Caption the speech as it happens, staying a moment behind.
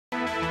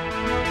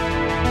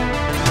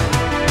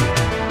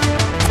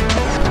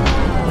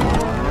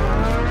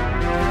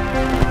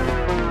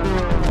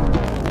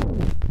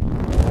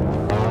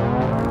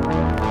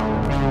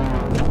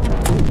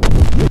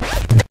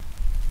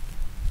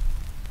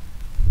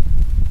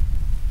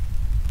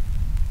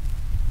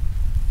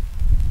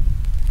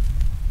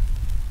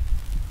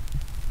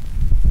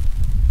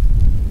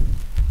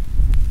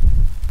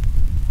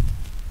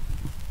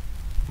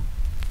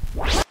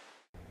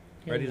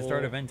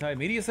start Eventide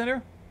Media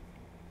Center?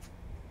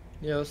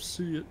 Yeah, let's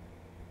see it.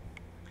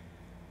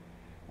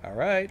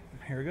 Alright,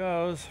 here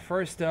goes.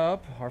 First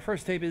up, our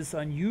first tape is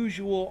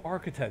Unusual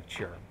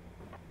Architecture.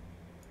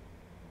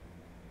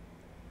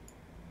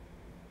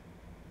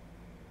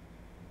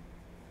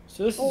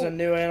 So this is a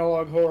new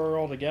analog horror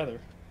altogether.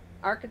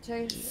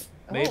 Architecture.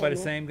 Made by the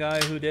same guy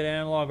who did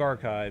Analog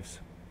Archives.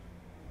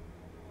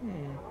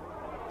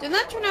 Didn't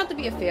that turn out to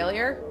be a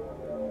failure?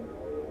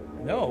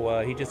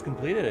 No, he just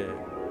completed it.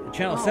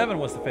 Channel 7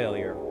 was the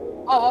failure.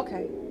 Oh,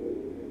 okay.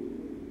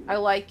 I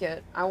like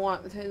it. I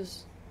want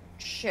his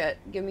shit.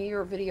 Give me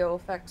your video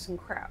effects and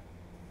crap.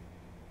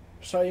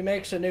 So he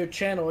makes a new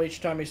channel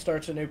each time he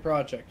starts a new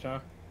project, huh?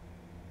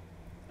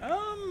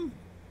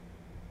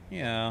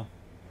 Yeah.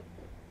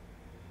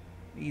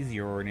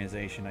 Easier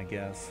organization, I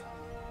guess.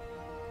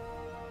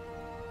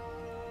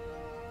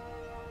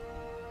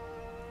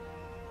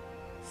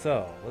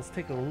 So, let's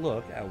take a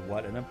look at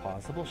what an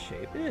impossible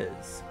shape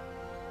is.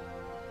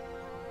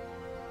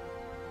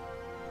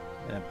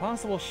 An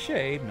impossible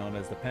shape, known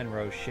as the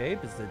Penrose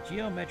shape, is a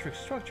geometric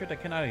structure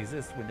that cannot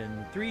exist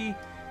within 3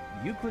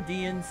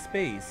 Euclidean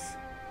space.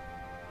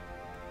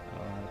 I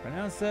don't know how to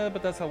pronounce that,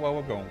 but that's what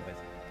we're going with.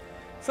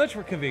 Such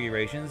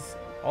configurations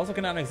also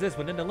cannot exist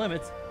within the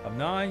limits of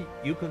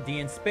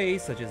non-Euclidean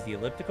space, such as the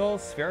elliptical,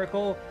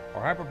 spherical,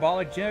 or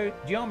hyperbolic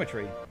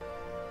geometry.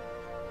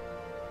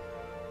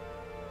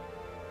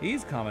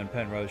 These common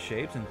Penrose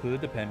shapes include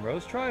the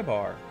Penrose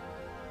tribar,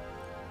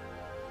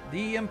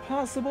 the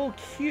impossible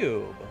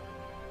cube,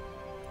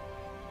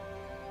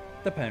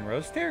 the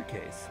Penrose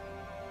staircase,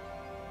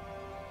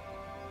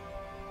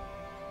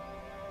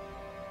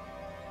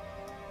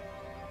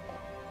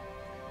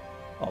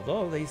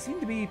 although they seem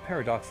to be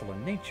paradoxical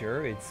in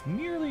nature, it's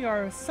merely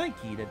our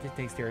psyche that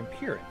dictates their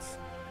appearance.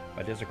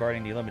 By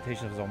disregarding the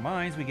limitations of our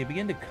minds, we can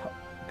begin to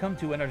come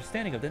to an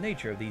understanding of the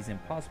nature of these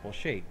impossible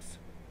shapes.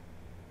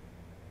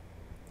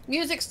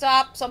 Music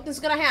stop. Something's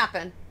gonna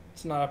happen.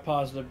 It's not a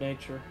positive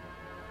nature.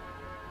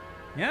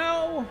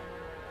 Now,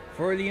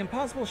 for the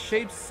impossible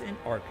shapes in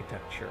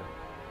architecture.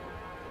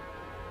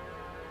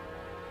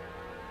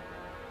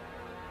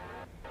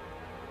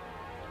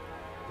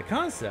 The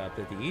concept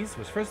of these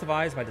was first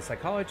devised by the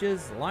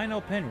psychologists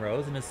Lionel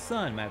Penrose and his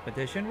son,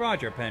 mathematician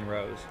Roger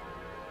Penrose.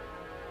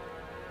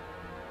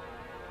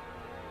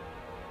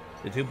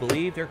 The two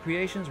believed their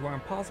creations were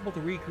impossible to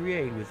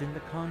recreate within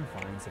the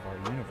confines of our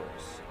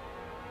universe.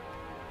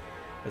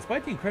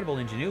 Despite the incredible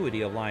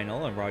ingenuity of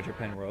Lionel and Roger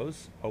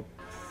Penrose,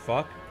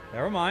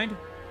 never mind.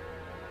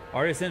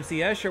 Artist M.C.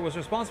 Escher was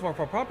responsible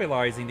for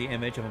popularizing the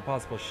image of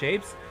impossible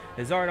shapes.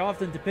 His art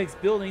often depicts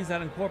buildings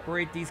that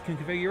incorporate these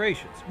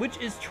configurations, which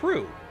is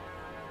true.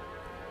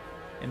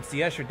 M.C.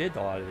 Escher did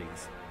a lot of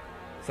these.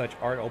 Such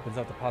art opens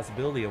up the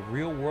possibility of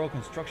real-world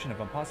construction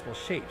of impossible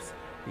shapes.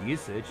 The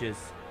usage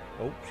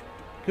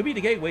could be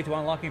the gateway to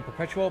unlocking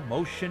perpetual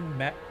motion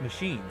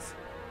machines.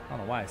 I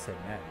don't know why I said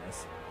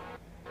madness.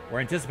 We're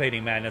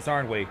anticipating madness,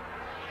 aren't we?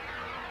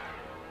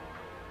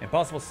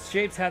 Impossible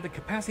shapes have the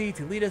capacity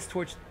to lead us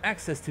towards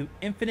access to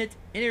infinite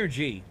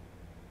energy.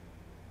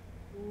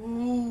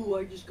 Ooh,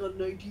 I just got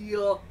an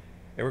idea.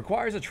 It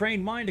requires a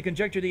trained mind to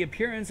conjecture the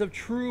appearance of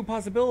true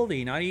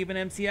possibility. Not even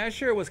M.C.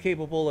 Escher was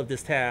capable of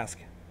this task.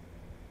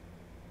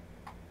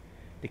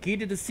 The key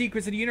to the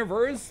secrets of the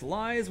universe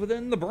lies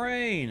within the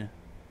brain.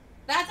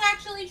 That's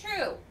actually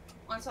true,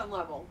 on some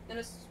level, in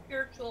a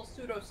spiritual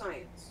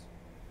pseudoscience.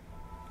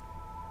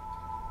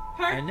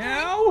 And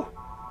now,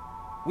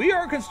 we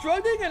are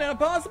constructing an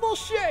impossible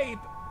shape.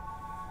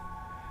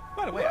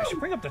 By the way, I should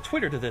bring up the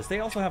Twitter to this.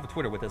 They also have a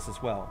Twitter with this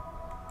as well.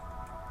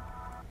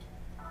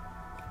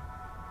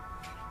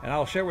 And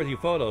I'll share with you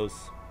photos.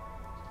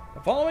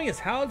 The following is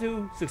how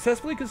to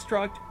successfully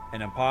construct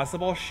an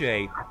impossible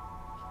shape.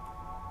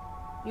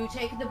 You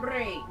take the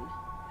brain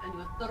and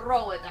you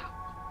throw it out.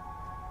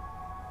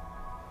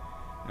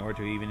 In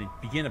order to even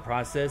begin the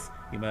process,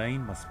 your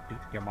mind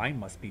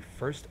must be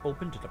first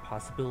open to the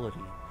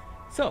possibility.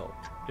 So,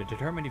 to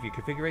determine if your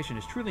configuration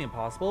is truly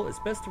impossible, it's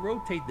best to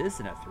rotate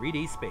this in a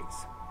 3D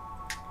space.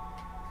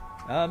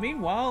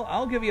 Meanwhile,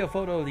 I'll give you a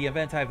photo of the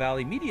Eventide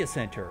Valley Media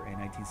Center in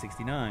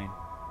 1969.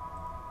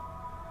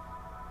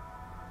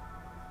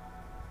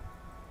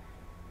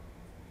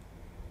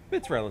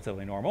 It's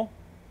relatively normal.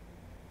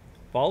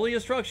 Follow the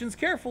instructions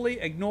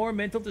carefully, ignore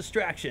mental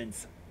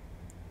distractions.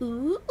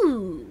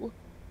 Ooh.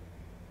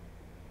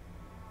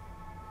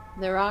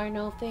 There are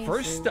no faces.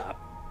 First up,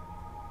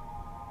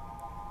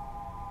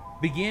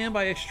 begin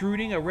by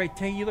extruding a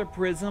rectangular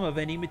prism of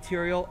any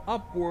material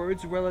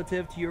upwards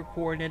relative to your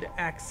coordinate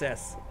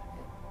axis.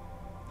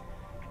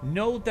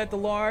 Note that the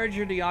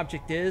larger the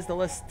object is, the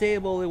less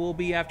stable it will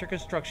be after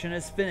construction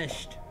is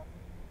finished.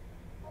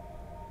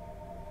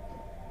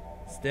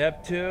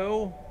 Step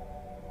 2.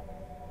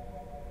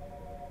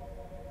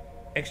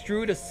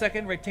 Extrude a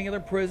second rectangular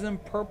prism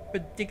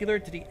perpendicular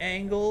to the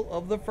angle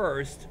of the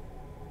first.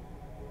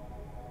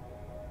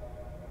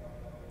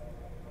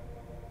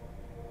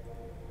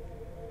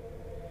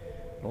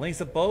 The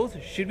lengths of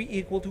both should be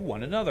equal to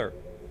one another.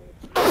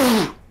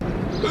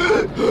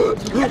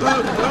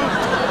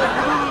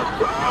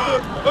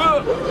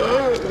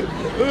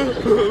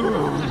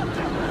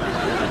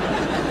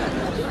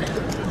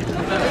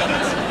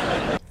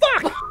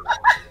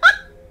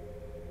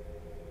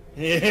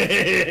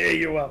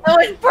 You're welcome. That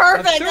was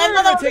perfect. A I third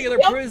thought that was rectangular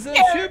so prism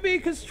scary. should be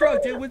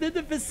constructed within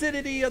the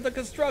vicinity of the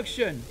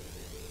construction.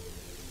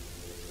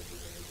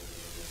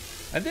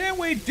 And then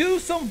we do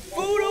some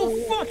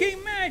voodoo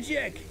fucking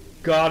magic.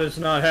 God is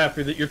not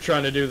happy that you're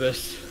trying to do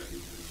this.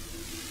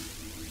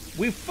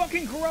 We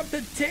fucking corrupt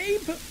the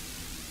tape.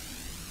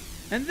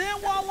 And then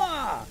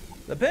voila!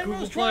 The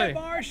Penrose Google Play.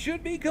 Tri-Bar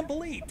should be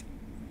complete.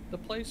 The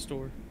Play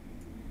Store.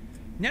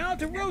 Now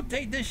to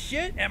rotate this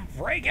shit and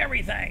break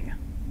everything.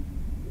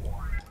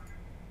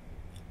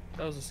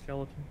 That was a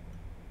skeleton.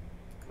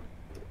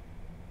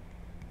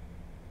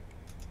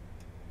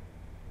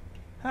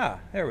 Ah,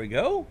 there we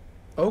go.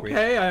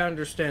 Okay, I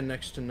understand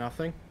next to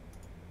nothing.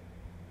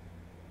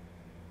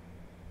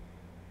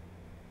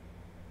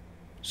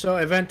 So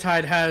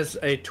Eventide has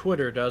a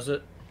Twitter, does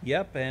it?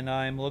 Yep, and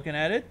I'm looking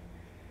at it.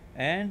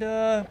 And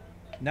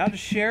now to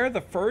share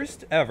the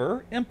first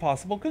ever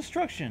impossible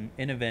construction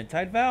in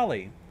Eventide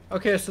Valley.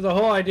 Okay, so the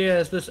whole idea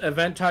is this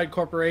Eventide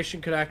Corporation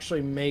could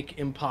actually make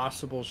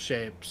impossible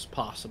shapes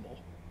possible.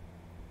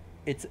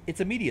 It's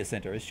a media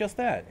center. It's just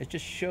that. It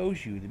just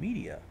shows you the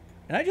media.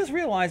 And I just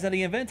realized that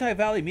the Eventide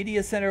Valley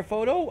Media Center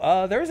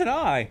photo, there's an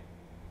eye.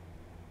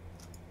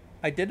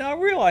 I did not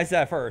realize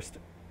that first.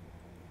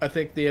 I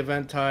think the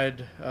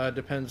Eventide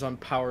depends on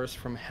powers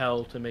from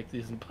hell to make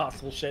these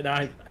impossible shit.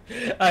 I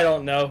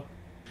don't know.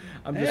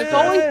 I'm just It's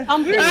always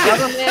something.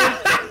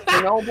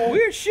 Government, noble.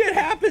 Weird shit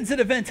happens at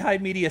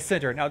Eventide Media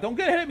Center. Now, don't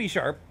get ahead of me,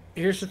 Sharp.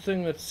 Here's the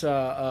thing that's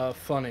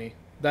funny.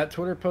 That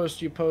Twitter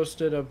post you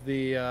posted of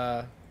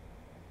the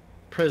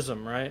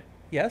prism, right?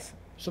 Yes?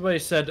 Somebody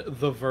said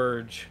The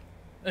Verge.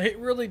 It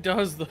really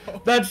does,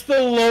 though. That's the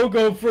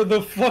logo for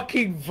the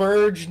fucking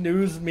Verge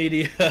news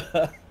media.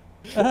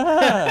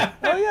 Oh,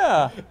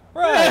 yeah.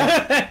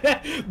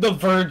 Right. The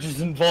Verge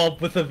is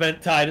involved with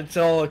Eventide. It's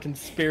all a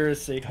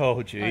conspiracy. Oh, I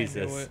knew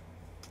Jesus.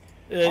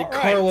 it. All right.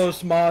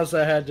 Carlos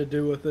Maza had to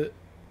do with it.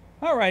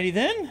 Alrighty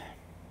then.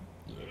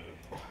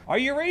 Are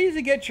you ready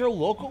to get your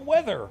local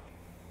weather?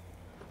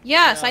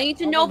 Yes, Yeah, I need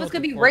to I'm know if gonna it's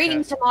going to be look at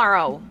raining forecast.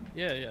 tomorrow.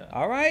 Yeah, yeah.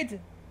 All right.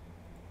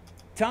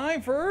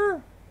 Time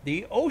for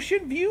the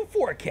Ocean View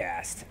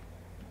forecast.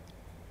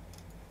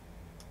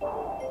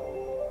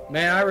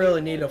 Man, I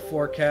really need a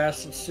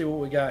forecast. Let's see what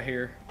we got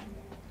here.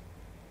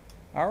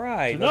 All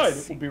right. Tonight let's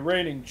it see. will be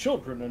raining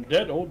children and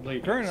dead old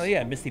ladies. Currently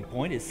at Misty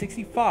Point is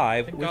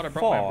 65 Thank with God I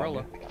brought fog. my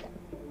umbrella.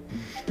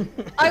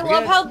 I love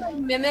forget- how they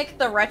mimic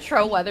the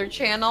retro weather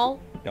channel.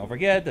 Don't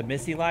forget the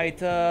Misty Light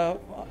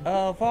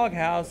Fog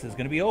House is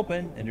going to be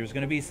open, and there's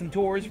going to be some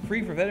tours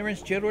free for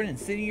veterans, children, and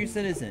senior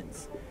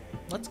citizens.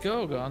 Let's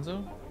go,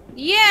 Gonzo.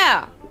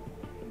 Yeah.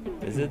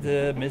 Visit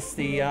the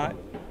Misty...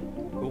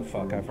 oh,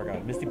 fuck, I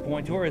forgot. Misty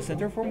Point Tourist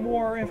Center for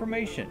more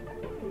information.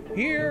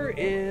 Here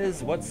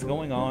is what's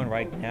going on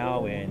right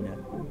now in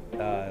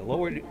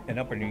lower and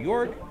upper New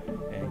York,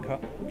 and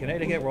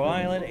Connecticut, Rhode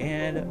Island,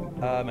 and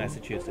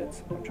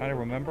Massachusetts. I'm trying to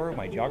remember.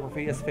 My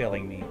geography is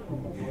failing me.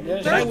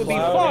 Yes, Tonight would be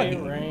foggy,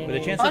 rainy. with a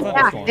chance of Fun fact,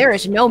 thunderstorms. there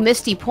is no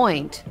Misty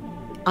Point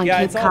on Yeah,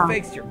 Cape it's all Cod.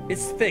 fake.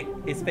 It's fake.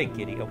 It's fake,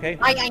 kitty, okay?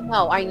 I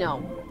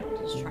know.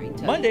 Just trying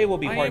to. Monday will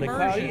be My partly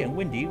cloudy immersion. and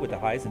windy with the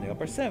highs in the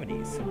upper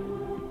 70s.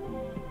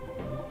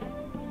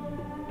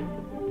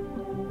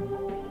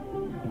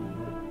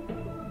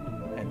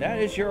 And that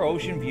is your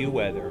Ocean View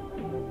weather.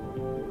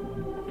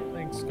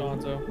 Thanks,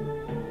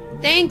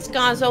 Gonzo. Thanks,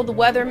 Gonzo, the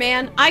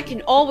weatherman. I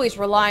can always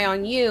rely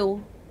on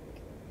you.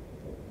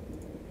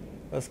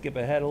 Let's skip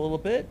ahead a little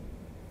bit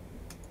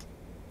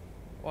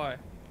Why?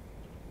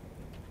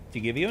 to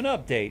give you an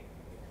update.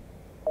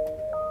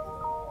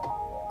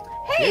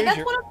 Hey, Here's that's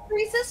your- one of the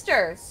Three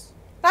Sisters.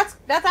 That's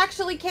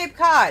actually Cape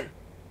Cod.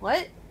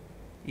 What?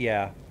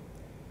 Yeah.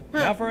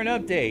 Now for an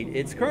update.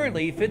 It's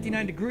currently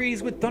 59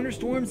 degrees with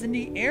thunderstorms in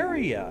the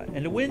area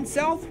and a wind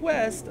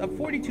southwest of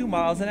 42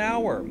 miles an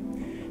hour.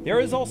 There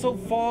is also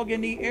fog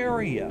in the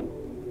area.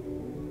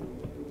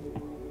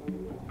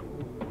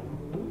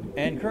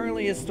 And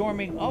currently is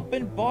storming up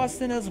in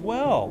Boston as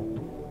well,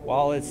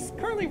 while it's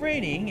currently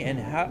raining in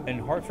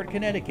Hartford,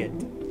 Connecticut.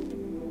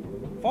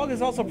 Fog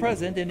is also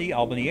present in the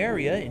Albany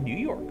area in New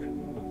York.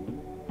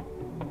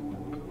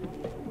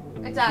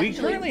 It's We actually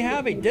currently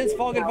have a dense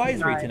fog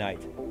advisory tonight.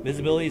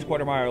 Visibility is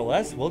quarter mile or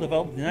less will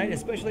develop tonight,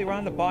 especially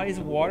around the bodies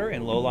of water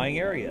and low-lying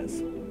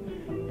areas.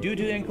 Due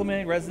to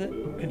inclement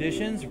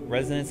conditions,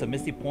 residents of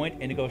Misty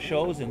Point, Indigo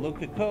Shoals, and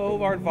Luca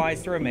Cove are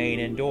advised to remain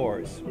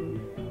indoors.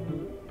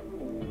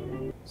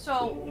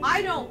 So,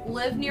 I don't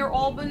live near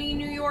Albany,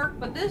 New York,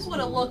 but this is what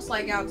it looks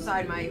like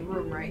outside my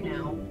room right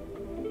now.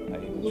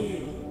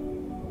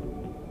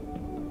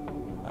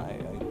 I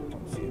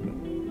don't see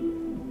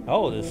it.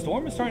 Oh, the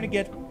storm is starting to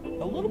get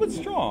a little bit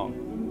strong.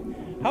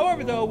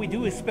 However, though, we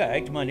do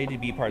expect Monday to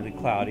be partly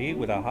cloudy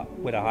with a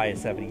high of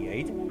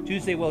 78.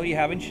 Tuesday we'll be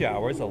having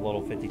showers, a low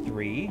of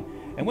 53.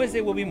 And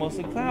Wednesday will be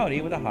mostly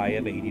cloudy with a high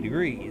of 80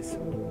 degrees.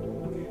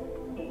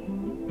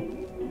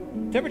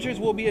 Temperatures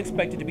will be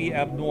expected to be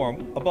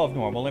above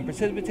normal, and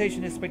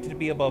precipitation is expected to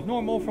be above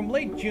normal from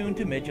late June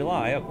to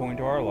mid-July, according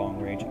to our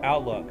long-range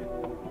outlook.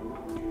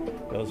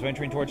 Those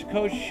venturing towards the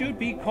coast should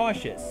be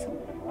cautious.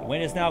 The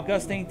wind is now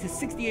gusting to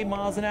 68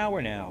 miles an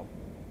hour now.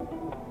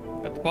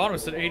 At the bottom it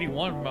said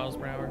 81 miles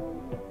per hour.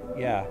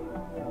 Yeah.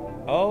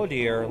 Oh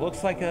dear,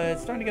 looks like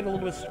it's starting to get a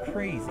little bit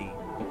crazy.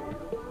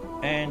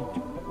 And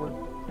we're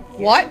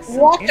What? some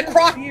Walk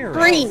across interference.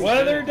 green.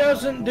 Weather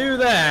doesn't do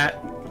that.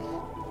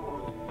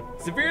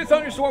 Severe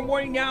thunderstorm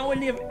warning now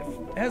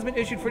has been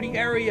issued for the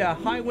area.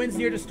 High winds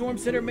near the storm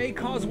center may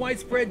cause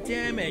widespread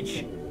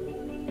damage.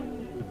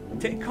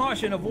 Take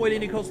caution, avoid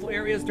any coastal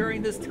areas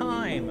during this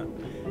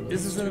time.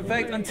 This is in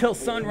effect until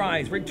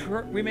sunrise.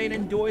 Remain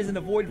indoors and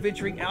avoid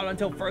venturing out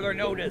until further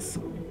notice.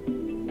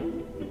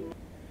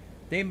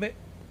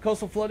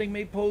 Coastal flooding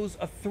may pose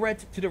a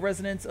threat to the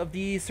residents of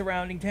the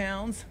surrounding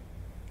towns.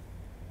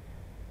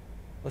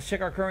 Let's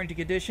check our current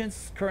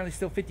conditions. Currently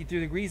still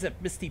 53 degrees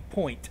at Misty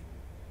Point.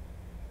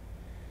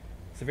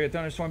 Severe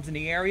thunderstorms in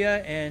the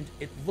area, and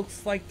it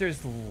looks like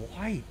there's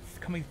lights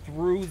coming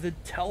through the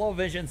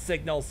television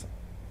signals.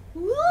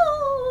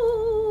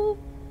 Woo!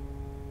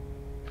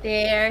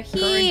 They're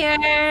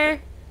here.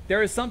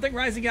 There is something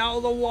rising out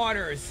of the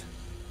waters.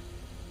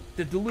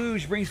 The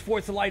deluge brings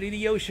forth the light of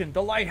the ocean.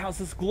 The lighthouse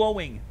is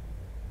glowing.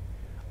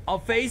 A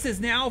face is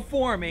now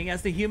forming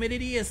as the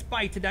humidity is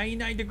spiked to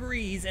 99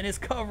 degrees and is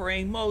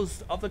covering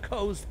most of the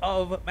coast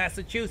of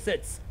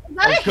Massachusetts. Is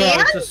that a God,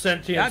 hand? it's a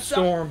sentient That's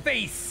storm. a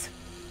face.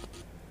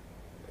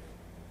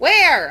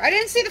 Where? I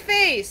didn't see the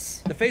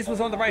face. The face was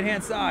on the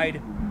right-hand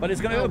side, but it's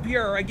going to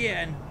appear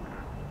again.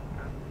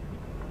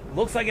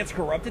 Looks like it's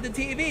corrupted the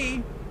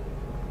TV.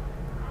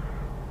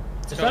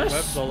 Is that a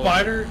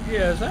spider?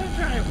 Yeah, is that a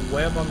giant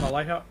web on the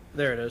lighthouse?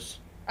 There it is.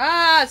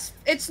 Ah,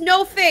 it's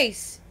no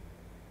face.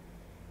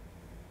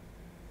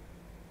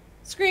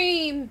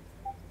 Scream.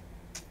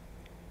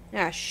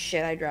 Ah,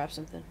 shit, I dropped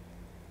something.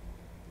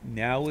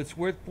 Now it's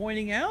worth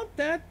pointing out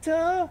that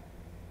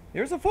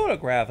there's a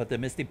photograph of the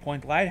Misty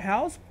Point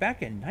Lighthouse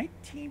back in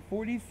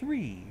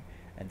 1943,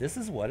 and this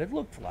is what it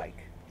looked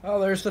like. Oh,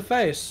 there's the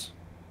face.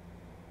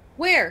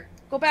 Where?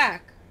 Go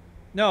back.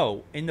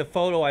 No, in the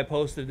photo I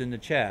posted in the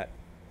chat.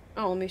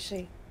 Oh, let me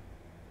see.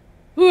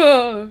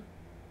 Whoa.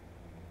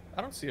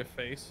 I don't see a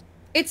face.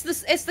 It's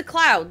the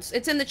clouds.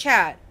 It's in the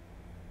chat.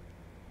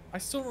 I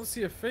still don't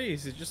see a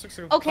face. It just looks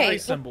like a Okay, pie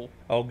so- symbol.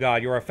 Oh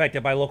god, you're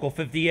affected by Local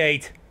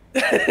 58.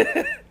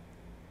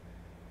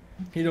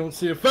 You don't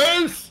see a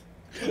face?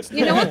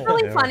 You know what's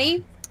really Yeah.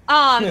 funny?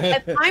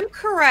 If I'm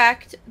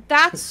correct,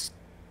 that's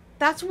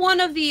one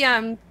of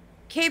the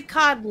Cape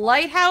Cod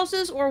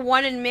lighthouses or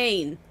one in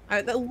Maine.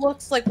 That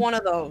looks like one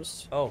of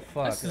those. Oh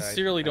fuck. I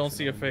sincerely don't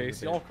see a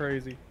face. Y'all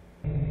crazy.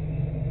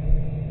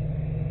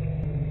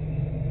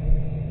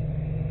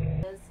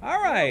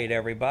 Alright,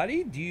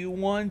 everybody. Do you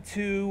want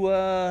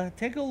to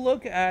take a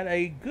look at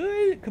a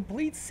good,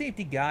 complete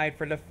safety guide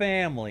for the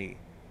family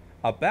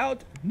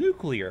about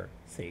nuclear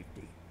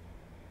safety?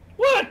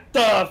 What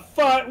the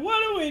fuck?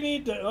 What do we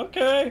need to...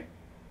 Okay.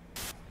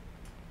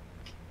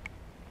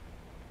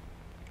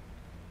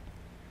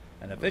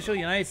 An official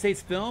United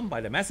States film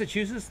by the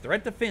Massachusetts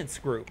Threat Defense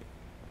Group.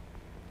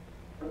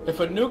 If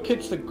a nuke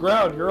hits the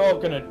ground, you're all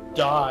gonna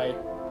die.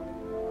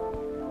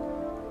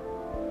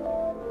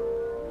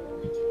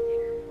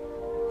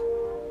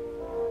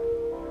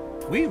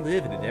 We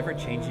live in an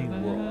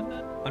ever-changing world.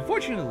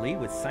 Unfortunately,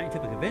 with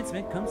scientific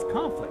advancement comes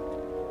conflict.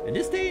 In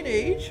this day and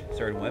age,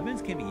 certain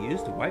weapons can be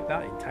used to wipe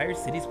out entire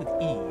cities with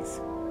ease.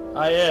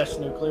 Ah yes,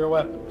 nuclear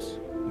weapons.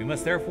 We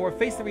must therefore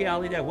face the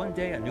reality that one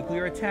day a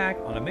nuclear attack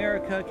on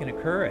America can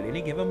occur at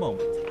any given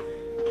moment.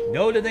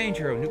 Know the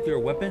danger of nuclear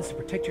weapons to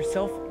protect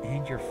yourself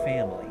and your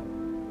family.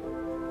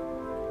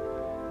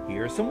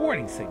 Here are some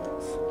warning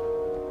signals.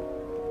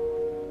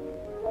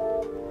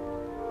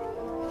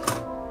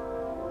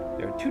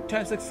 There are two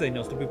types of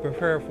signals to be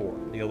prepared for: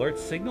 the alert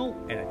signal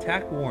and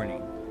attack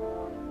warning.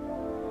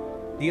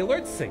 The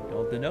alert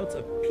signal denotes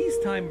a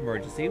peacetime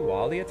emergency,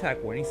 while the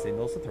attack warning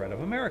signals the threat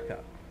of America.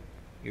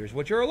 Here's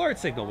what your alert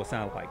signal will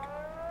sound like.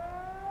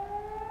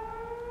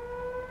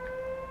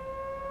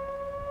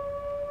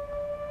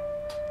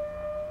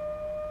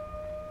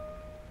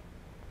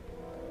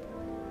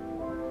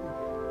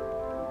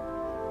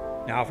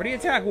 Now for the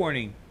attack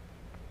warning.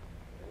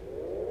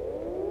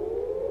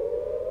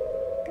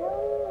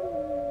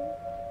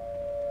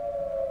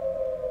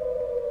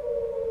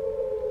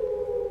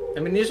 I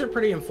mean, these are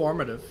pretty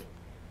informative.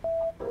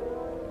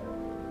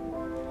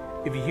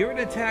 If you hear an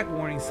attack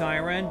warning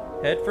siren,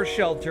 head for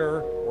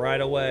shelter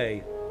right away.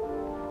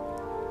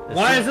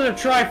 Why is it a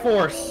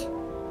Triforce?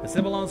 The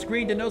symbol on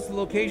screen denotes the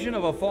location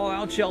of a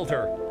fallout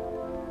shelter.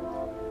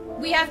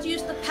 We have to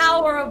use the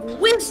power of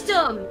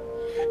wisdom.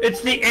 It's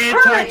the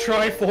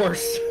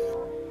anti-Triforce.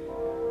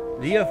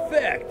 The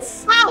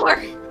effects. Power.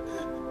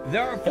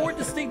 There are 4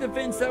 distinct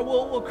events that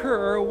will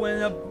occur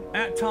when an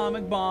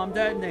atomic bomb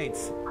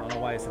detonates. I don't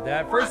know why I said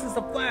that. First is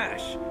the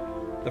flash.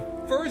 The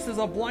first is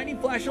a blinding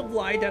flash of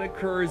light that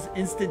occurs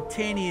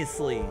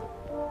instantaneously.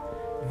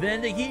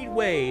 then the heat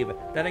wave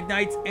that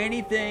ignites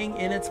anything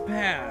in its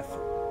path.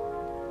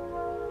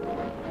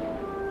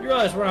 You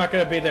realize we're not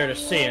going to be there to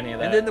see any of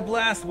that. And then the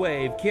blast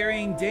wave,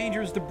 carrying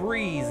dangerous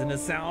debris and the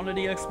sound of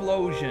the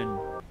explosion.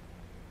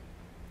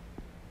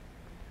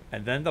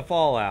 And then the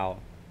fallout.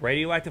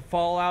 Radioactive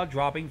fallout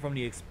dropping from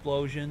the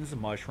explosion's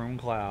mushroom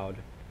cloud.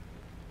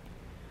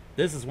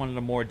 This is one of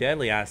the more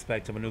deadly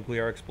aspects of a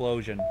nuclear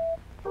explosion.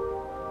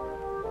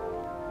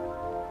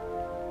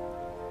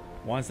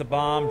 Once the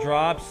bomb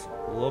drops,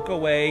 look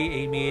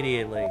away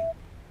immediately.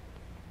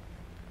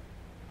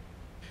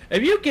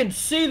 If you can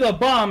see the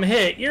bomb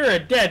hit, you're a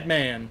dead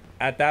man.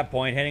 At that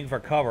point, heading for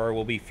cover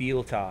will be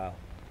futile.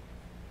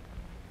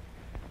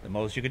 The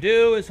most you can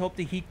do is hope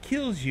the heat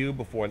kills you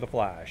before the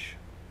flash.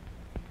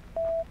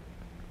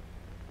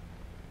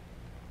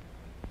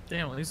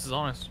 Damn, at least it's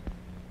honest.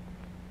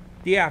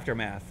 The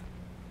aftermath.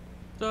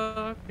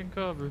 Duck and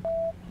cover.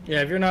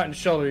 Yeah, if you're not in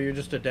shelter, you're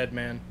just a dead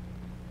man.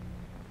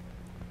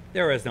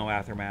 There is no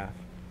aftermath.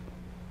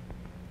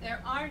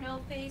 There are no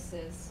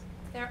faces.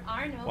 There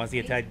are no Once the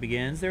attack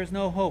begins, there is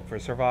no hope for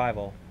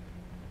survival.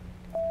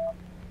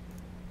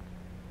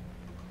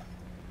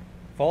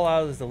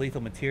 Fallout is the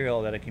lethal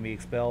material that it can be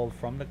expelled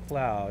from the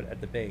cloud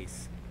at the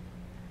base.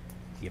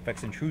 The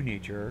effects and true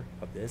nature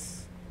of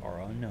this are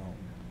unknown.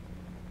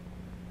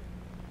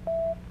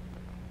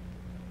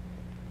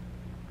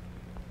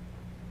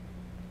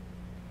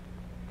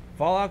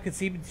 Fallout can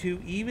seep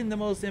into even the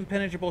most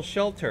impenetrable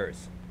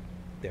shelters.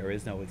 There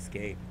is no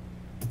escape.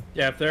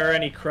 Yeah, if there are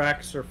any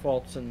cracks or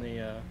faults in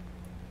the,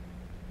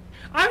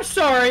 I'm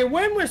sorry,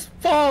 when was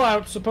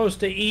Fallout supposed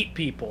to eat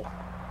people?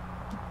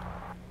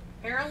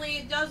 Apparently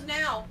it does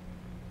now.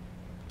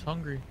 It's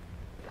hungry.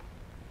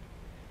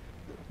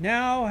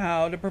 Now,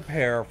 how to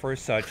prepare for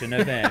such an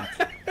event.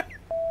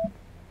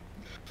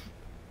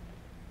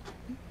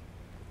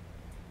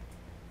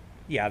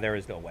 Yeah, there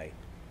is no way.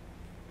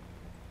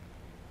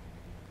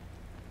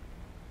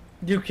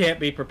 You can't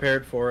be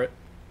prepared for it.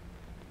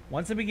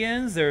 Once it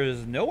begins, there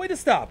is no way to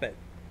stop it.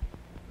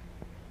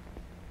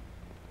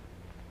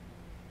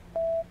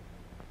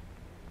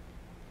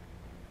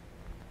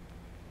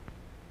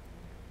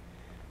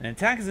 An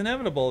attack is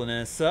inevitable, and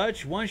as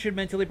such, one should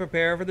mentally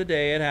prepare for the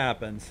day it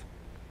happens.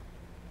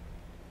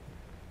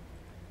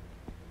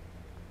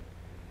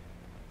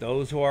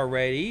 Those who are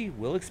ready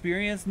will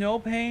experience no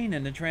pain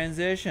in the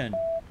transition.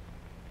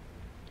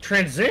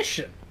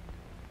 Transition?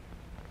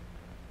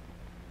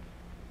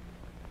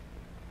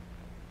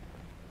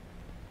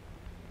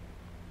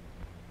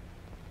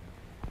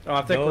 Oh,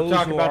 I think Those we're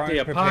talking who about the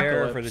aren't prepared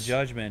apocalypse. for the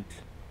judgment.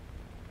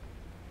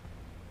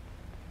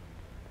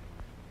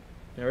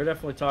 Yeah, we're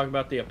definitely talking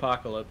about the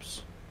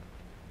apocalypse.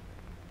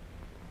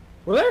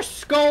 Were there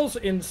skulls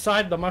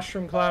inside the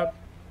mushroom cloud?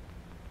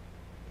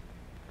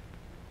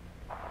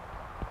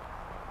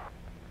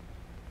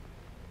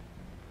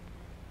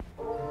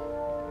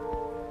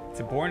 It's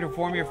important to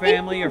inform your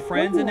family, your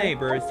friends, and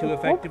neighbors to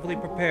effectively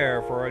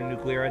prepare for a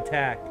nuclear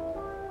attack.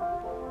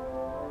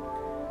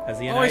 As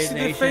the I United see the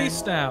Nations,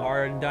 face now.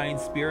 our undying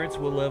spirits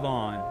will live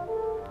on.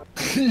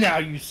 Now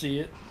you see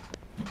it.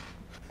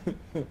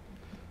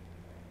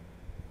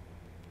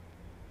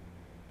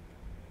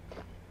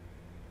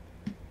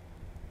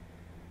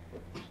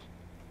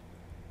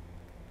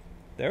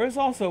 There is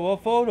also a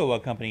photo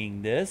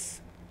accompanying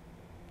this.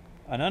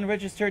 An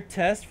unregistered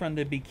test from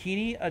the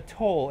Bikini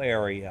Atoll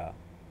area.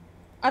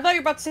 I thought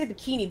you were about to say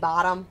Bikini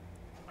Bottom.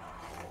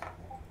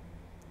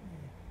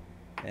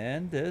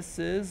 And this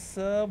is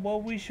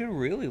what we should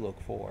really look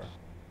for.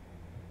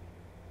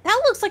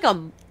 That looks like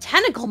a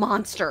tentacle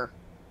monster.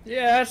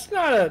 Yeah, it's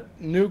not a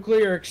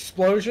nuclear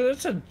explosion.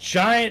 It's a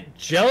giant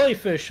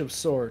jellyfish of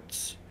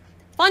sorts.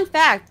 Fun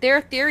fact, there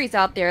are theories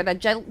out there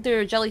that there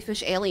are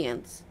jellyfish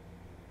aliens.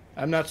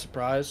 I'm not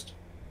surprised.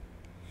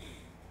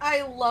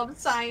 I love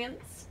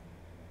science.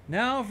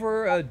 Now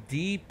for a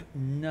deep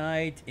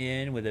night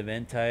in with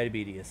Eventide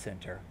Media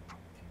Center.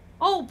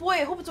 Oh boy,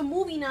 I hope it's a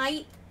movie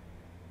night.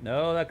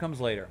 No, that comes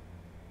later.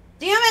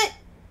 Damn it!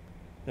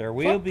 There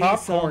will Fuck be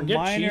popcorn, some get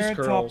minor cheese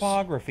curls.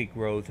 topography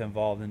growth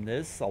involved in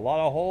this. A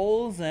lot of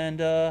holes and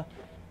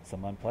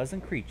some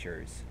unpleasant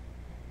creatures.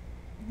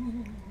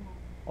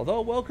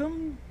 Although,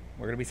 welcome.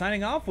 We're going to be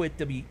signing off with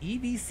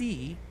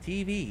WEBC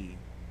TV.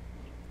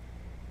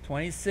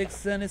 26th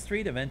Senate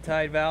Street,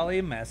 Eventide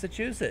Valley,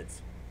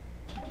 Massachusetts.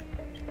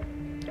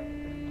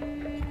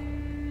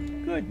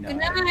 Good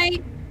night. Good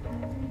night.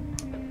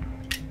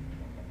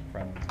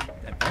 From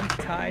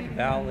Eventide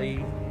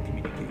Valley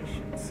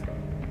Communications.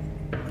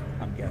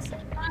 I'm guessing.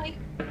 Bye.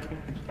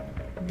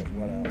 But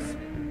what else?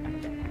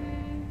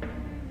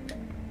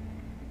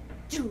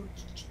 Choo,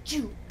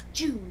 choo,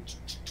 choo,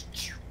 choo,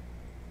 choo.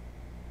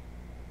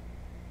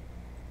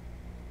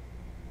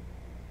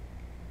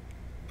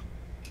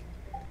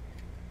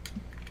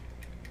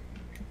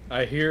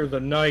 I hear the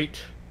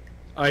night.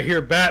 I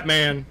hear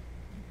Batman.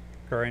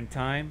 Current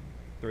time,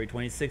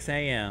 3:26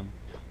 a.m.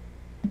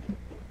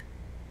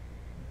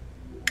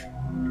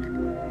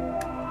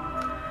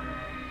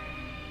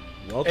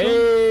 Welcome to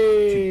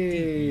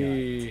Deep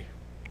Night. Hey.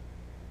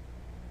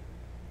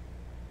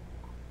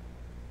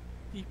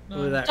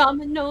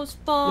 Dominoes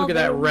fall. Look at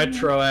that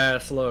retro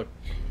ass look.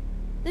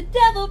 The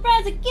devil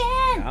rise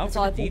again. Now That's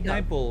all I for think deep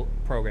night of.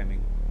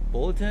 programming.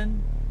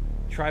 Bulletin,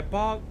 I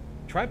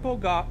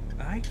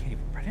can't even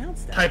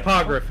pronounce that.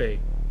 Typography.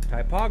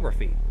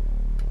 Typography.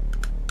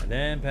 And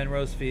then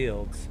Penrose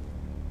Fields.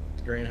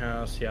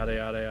 Greenhouse, yada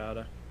yada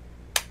yada.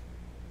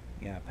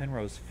 Yeah,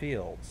 Penrose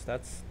Fields.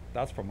 That's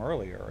from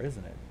earlier,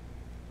 isn't it?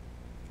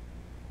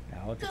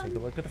 Now to take a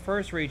look at the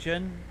first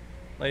region.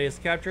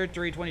 Latest captured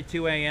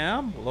 3:22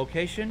 a.m.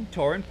 Location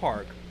Torrent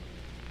Park.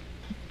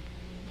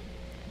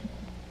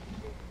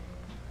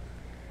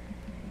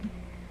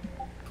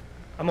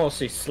 I'm gonna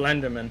see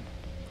Slenderman.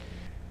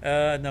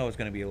 No, it's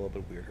going to be a little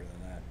bit weirder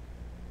than that.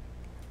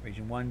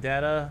 Region 1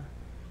 data.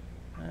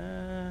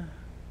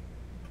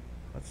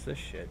 What's this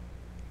shit?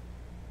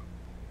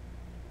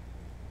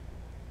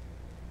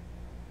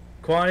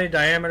 Quantity,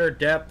 diameter,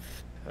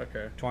 depth.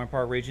 Okay. Torrent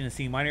Park region has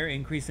seen minor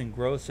increase in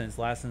growth since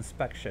last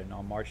inspection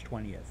on March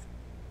 20th.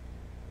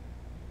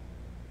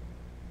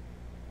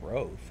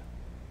 Growth?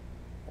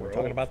 We're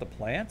talking about the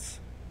plants?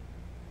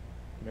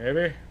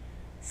 Maybe.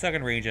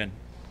 Second region.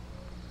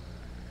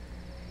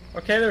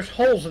 Okay, there's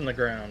holes in the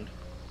ground.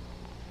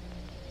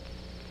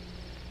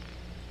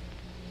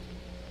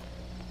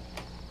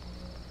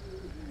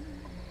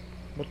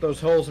 What those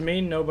holes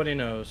mean, nobody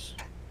knows.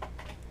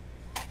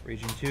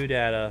 Region 2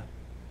 data.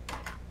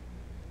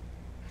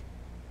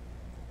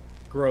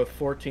 Growth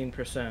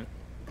 14%.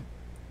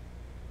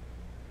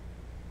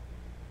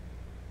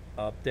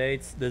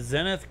 Updates. The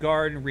Zenith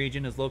Garden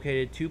region is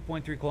located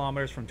 2.3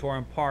 kilometers from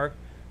Torrent Park.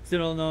 Still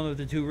don't know if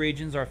the two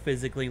regions are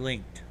physically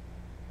linked.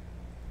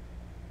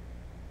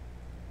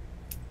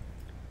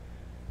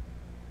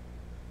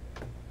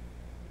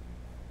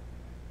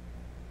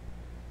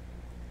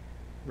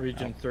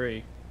 Region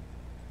 3.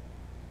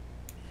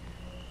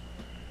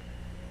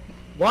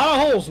 A lot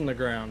of holes in the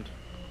ground.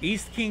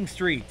 East King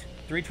Street,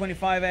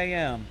 3:25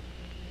 a.m.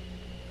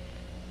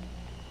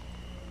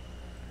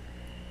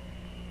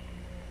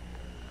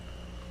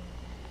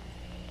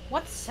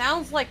 What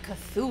sounds like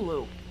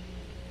Cthulhu?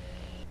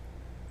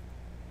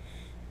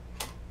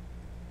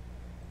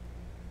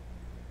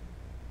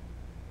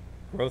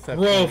 Growth at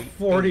Growth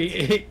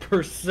 48.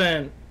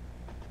 48%.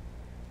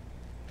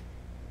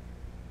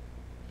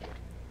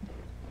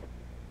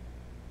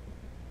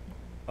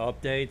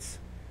 Updates.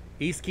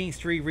 East King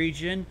Street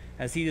region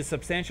has seen a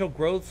substantial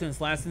growth since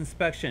last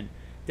inspection.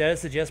 Data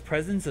suggests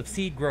presence of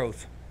seed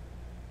growth.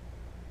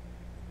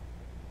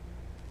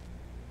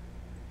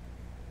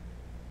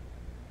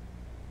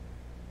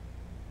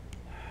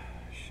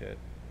 Shit.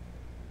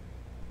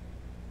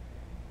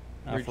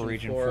 Now for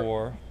region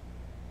 4.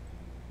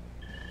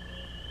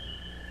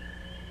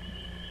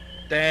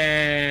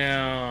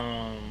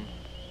 Damn.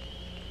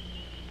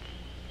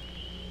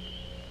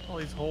 All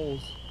these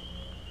holes.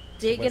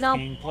 Dig it West up.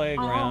 King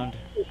Playground.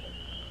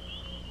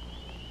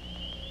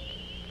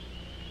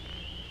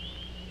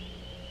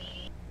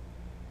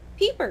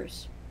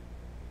 Peepers.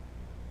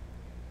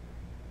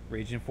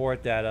 Region 4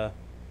 data,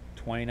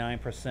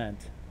 29%.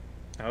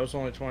 That was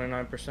only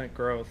 29%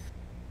 growth.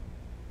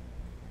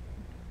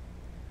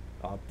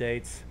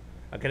 Updates.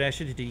 A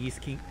connection to the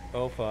East King.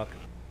 Oh, fuck.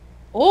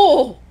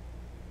 Oh,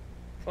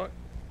 Fuck.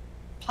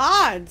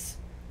 pods.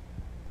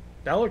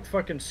 That looked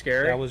fucking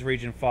scary. That was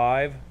region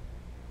 5.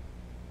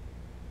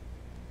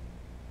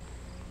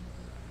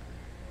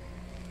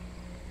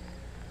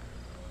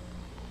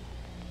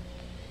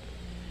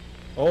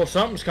 Oh,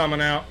 something's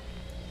coming out.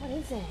 What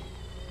is it?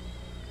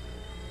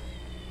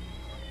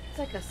 It's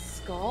like a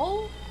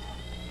skull?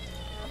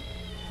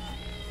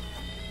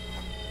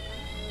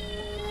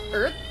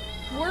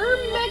 Earthworm?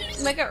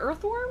 Mega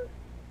earthworm?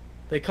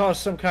 They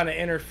caused some kind of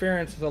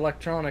interference with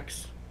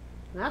electronics.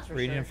 That's for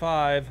Region sure.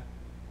 5.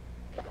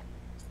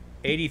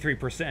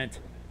 83%.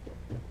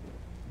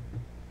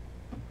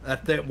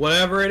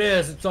 Whatever it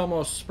is, it's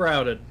almost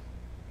sprouted.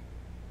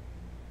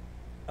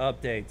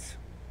 Updates.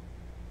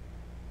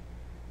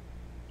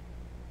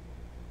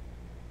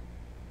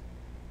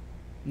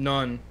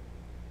 None.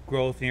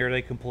 Growth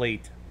nearly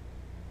complete.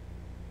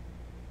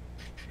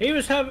 He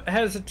was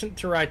hesitant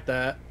to write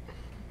that.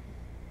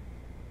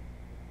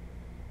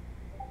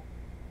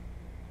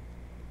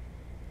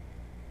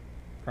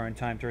 Current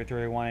time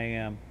 3:31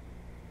 a.m.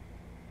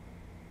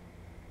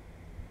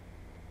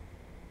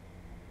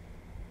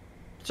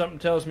 Something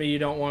tells me you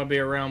don't want to be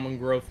around when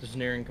growth is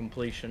nearing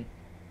completion.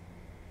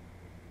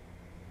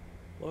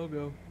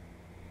 Logo.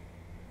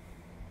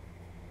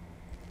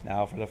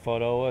 Now for the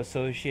photo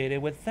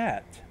associated with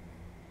that.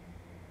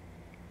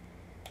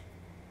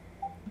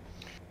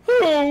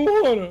 I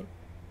don't wanna.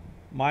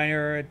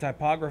 Minor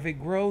typography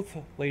growth.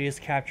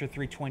 Latest capture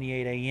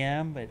 3:28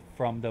 a.m.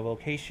 from the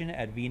location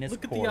at Venus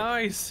Look at Court. the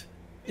eyes.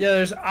 Yeah,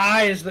 there's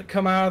eyes that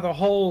come out of the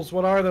holes.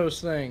 What are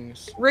those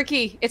things?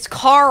 Ricky, it's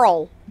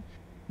Carl.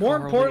 More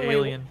Carl the importantly,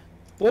 alien.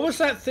 what was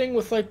that thing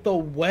with like the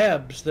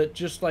webs that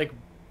just like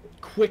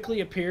quickly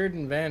appeared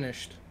and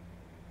vanished?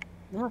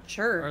 Not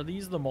sure. Are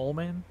these the mole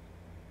man?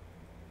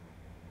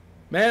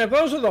 Man, if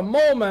those are the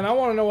mole men, I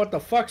want to know what the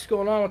fuck's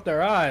going on with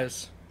their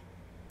eyes.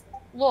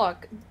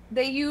 Look,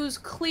 they use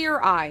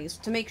clear eyes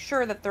to make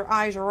sure that their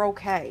eyes are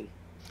okay.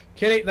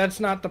 Kitty, that's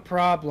not the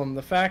problem.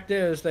 The fact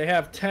is, they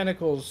have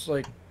tentacles,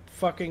 like,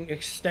 fucking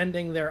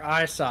extending their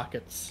eye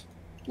sockets.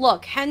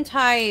 Look,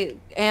 hentai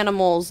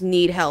animals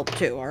need help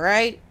too,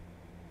 alright?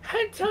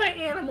 Hentai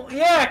animal?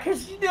 Yeah,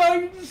 because, you know,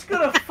 you're just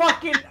gonna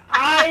fucking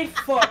eye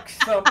fuck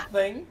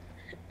something.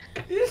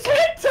 It's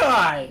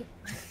hentai!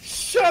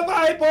 Shove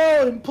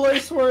eyeball in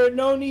place where it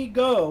no need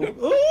go.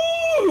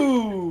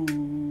 Ooh!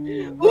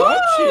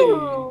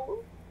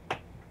 Watching!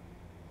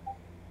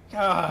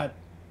 God.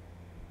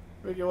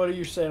 Ricky, what do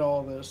you say to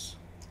all this?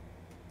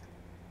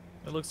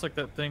 It looks like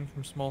that thing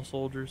from Small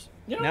Soldiers.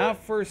 You know Now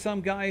what? for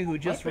some guy who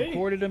just Might be.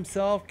 recorded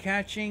himself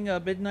catching a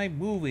midnight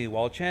movie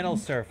while channel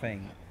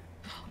surfing.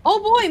 Oh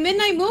boy,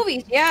 midnight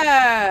movies,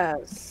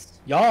 yes!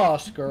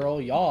 Yas, girl,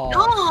 yas.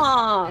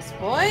 Yas,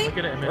 boy! Look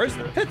at it. First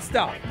pit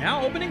stop,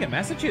 now opening in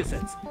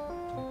Massachusetts.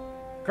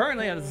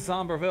 Currently at the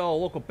Somerville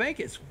local bank,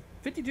 it's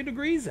 52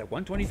 degrees at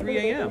 1:23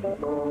 a.m.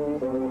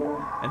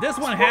 And this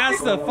one has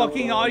the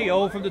fucking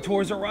audio from the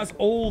Toys R Us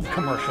old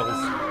commercials.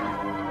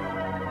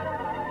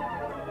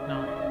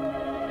 No.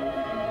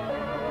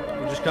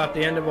 We just got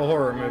the end of a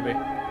horror movie.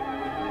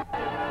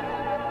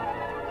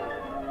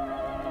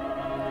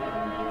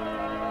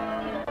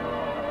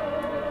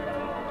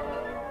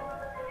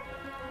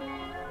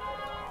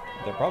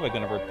 They're probably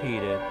going to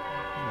repeat it.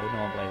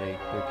 Normally they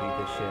repeat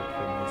this shit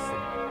from this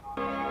thing.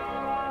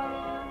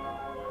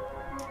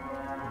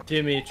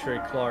 Dimitri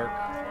Clark.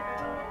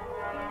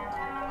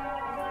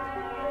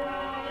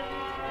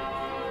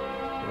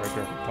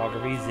 Director of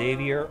photography,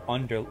 Xavier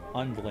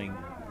Undling.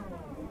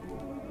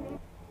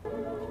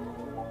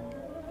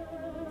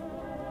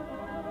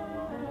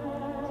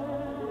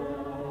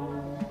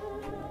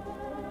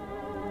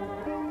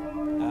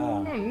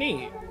 Oh,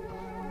 neat.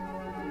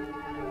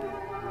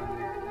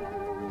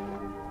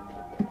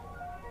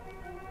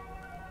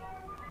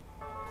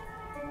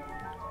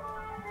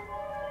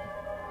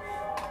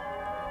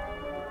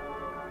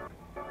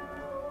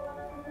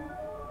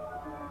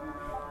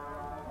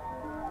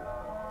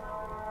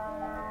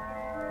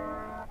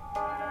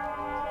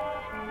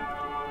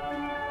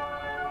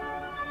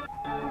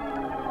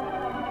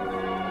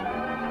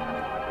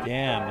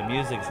 Damn, the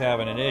music's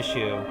having an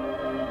issue.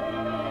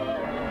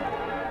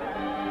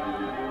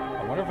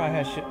 I wonder if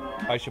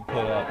I should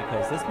put it up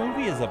because this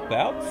movie is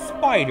about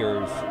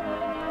spiders.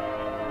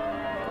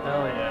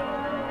 Hell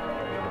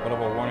yeah. What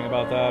of a warning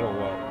about that or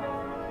what?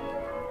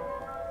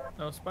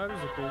 No, spiders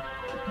are cool.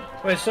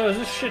 Wait, so is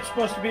this shit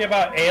supposed to be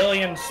about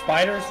alien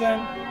spiders then?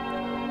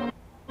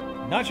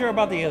 Not sure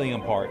about the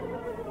alien part.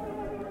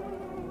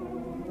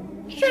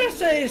 You trying to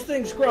say these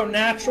things grow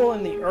natural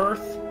in the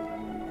earth?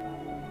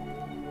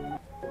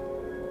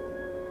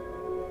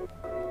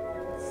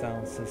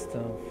 Sound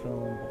system,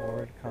 film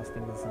board,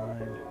 costume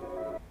design.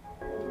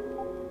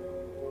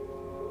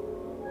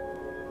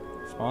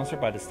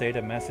 Sponsored by the state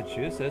of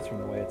Massachusetts, from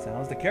the way it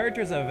sounds. The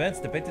characters and events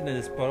depicted in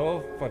this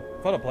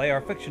photoplay are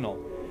fictional,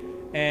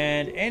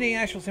 and any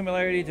actual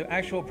similarity to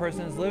actual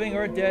persons living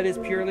or dead is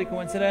purely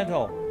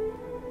coincidental.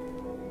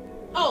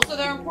 Oh, so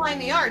they're implying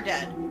they are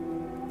dead.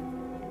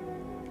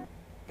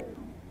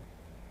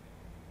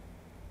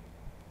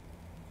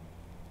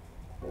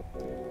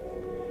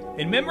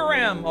 In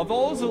memoriam of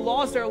those who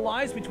lost their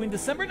lives between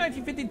December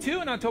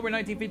 1952 and October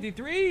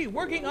 1953,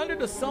 working under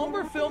the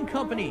Somber Film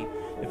Company,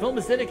 the film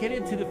is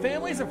dedicated to the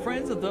families and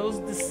friends of those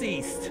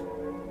deceased.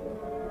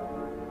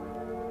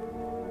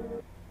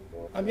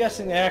 I'm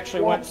guessing they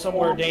actually went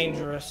somewhere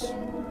dangerous.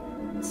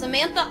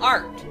 Samantha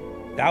Art.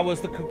 That was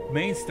the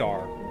main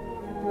star.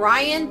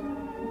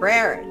 Brian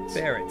Barrett.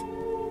 Barrett.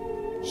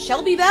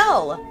 Shelby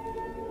Bell.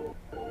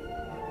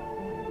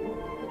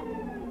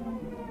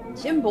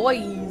 Jim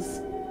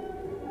Boyes.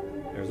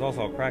 There's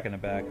also a crack in the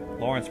back.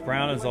 Lawrence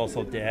Brown is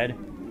also dead.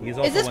 He's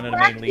also Is this one of the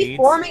crack main leads.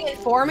 forming and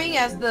forming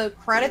as the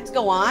credits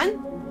go on?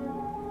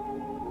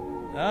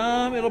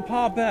 It'll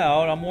pop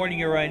out. I'm warning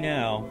you right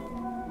now.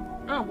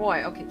 Oh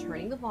boy, okay,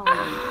 turning the volume.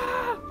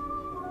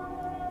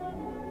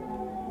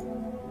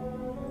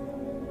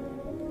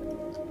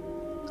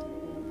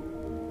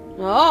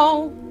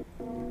 Oh.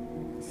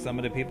 Some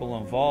of the people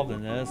involved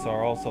in this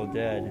are also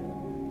dead.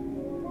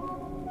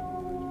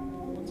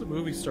 What's the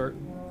movie start?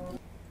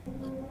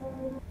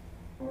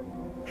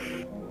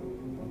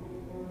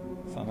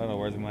 So in other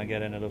words, we might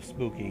get into the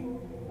spooky.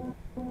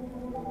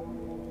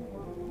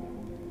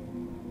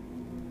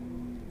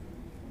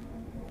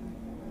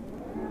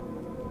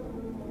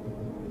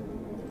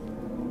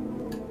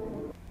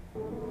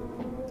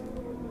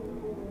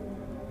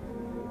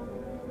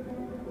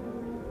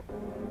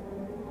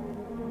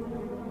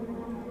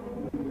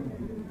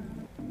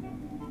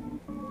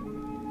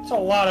 It's a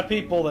lot of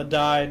people that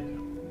died.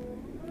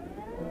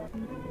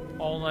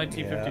 All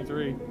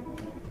 1953.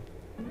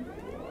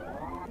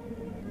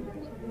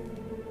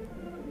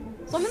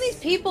 Some of these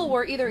people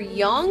were either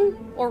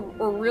young or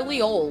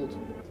really old.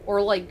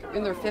 Or like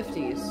in their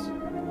 50s.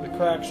 The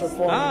cracks are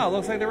forming. Ah,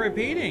 looks like they're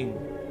repeating.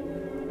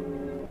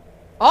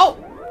 Oh!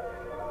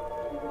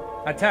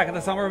 Attack of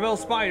the Somerville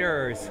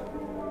Spiders.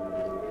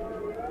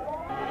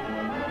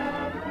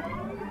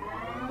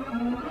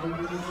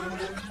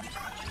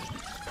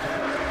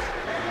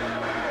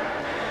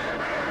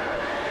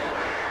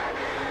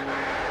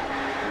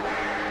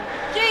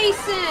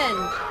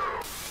 Jason!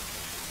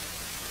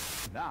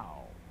 Now.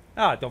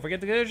 Ah, don't forget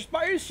to get your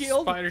spider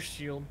shield. Spider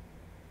shield.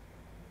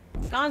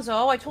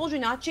 Gonzo, I told you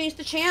not to change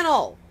the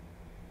channel.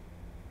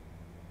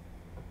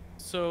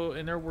 So,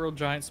 in their world,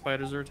 giant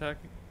spiders are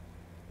attacking.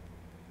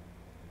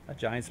 A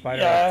giant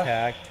spider Yeah.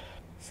 attacked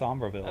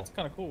Sombreville. That's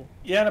kind of cool.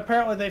 Yeah, and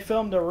apparently they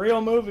filmed a real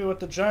movie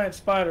with the giant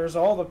spiders.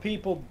 All the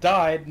people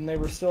died, and they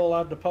were still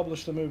allowed to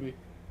publish the movie.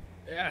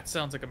 Yeah, it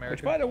sounds like Which,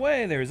 America. by the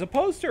way, there's a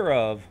poster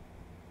of,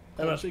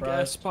 I'm not Big ass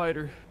surprised.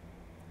 spider.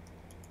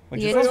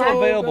 which Yeah, is also it's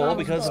available got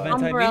because an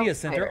Eventide umbrella Media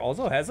Center spider.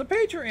 also has a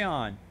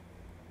Patreon.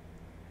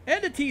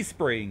 And a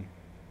Teespring.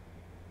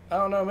 I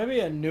don't know, maybe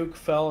a nuke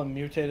fell and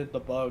mutated the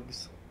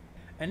bugs.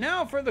 And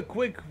now for the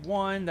quick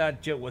one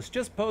that was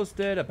just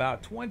posted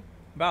about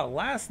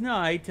last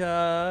night.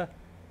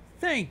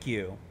 Thank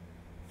you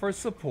for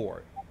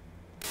support.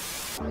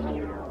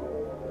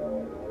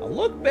 A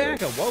look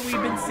back at what we've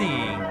been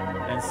seeing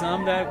and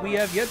some that we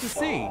have yet to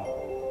see.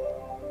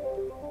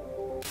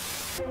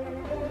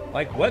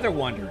 Like Weather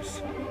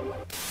Wonders.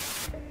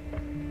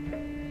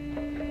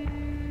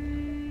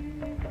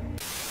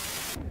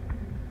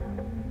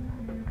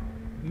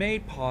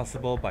 Made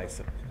possible by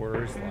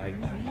supporters like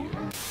you.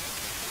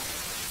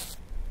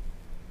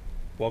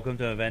 Welcome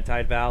to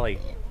Eventide Valley.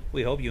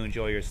 We hope you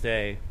enjoy your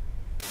stay.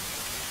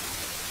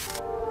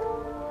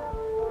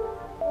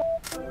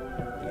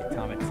 The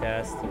Atomic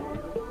Test.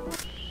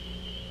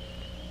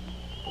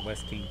 The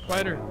West King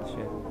Spider.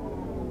 Shit.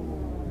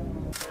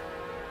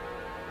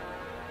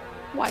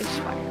 Why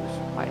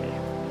spiders? Why did it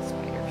have to be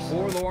spiders?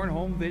 Forlorn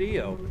Home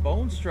Video.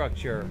 Bone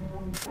Structure.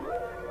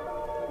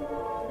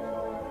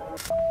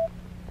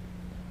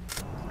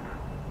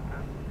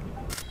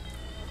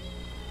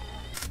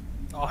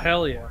 Oh,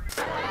 hell yeah.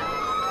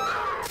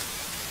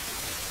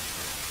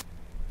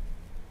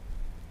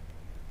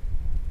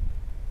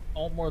 I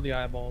want more of the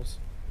eyeballs.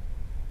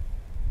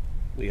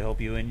 We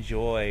hope you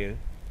enjoy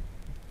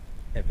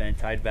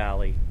Eventide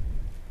Valley.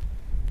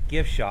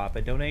 Gift shop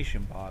and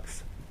donation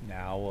box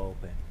now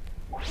open.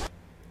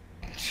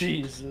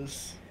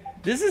 Jesus.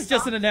 This is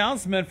just an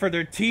announcement for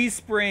their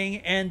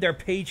Teespring and their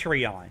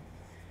Patreon.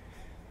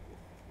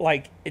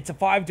 Like, it's a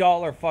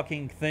 $5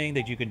 fucking thing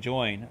that you can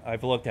join.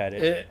 I've looked at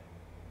it.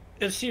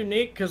 It's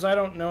unique because I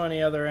don't know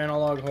any other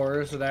analog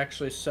horrors that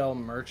actually sell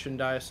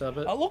merchandise of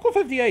it. Local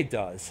 58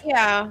 does.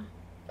 Yeah.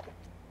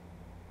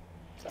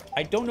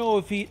 I don't know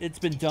if it's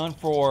been done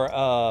for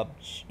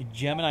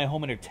Gemini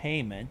Home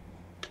Entertainment.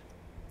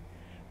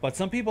 But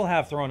some people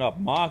have thrown up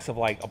mocks of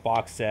like a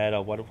box set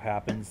of what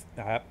happens.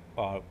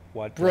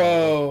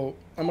 Bro,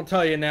 I'm gonna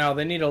tell you now,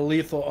 they need a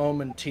Lethal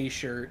Omen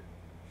t-shirt.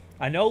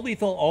 I know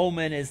Lethal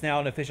Omen is now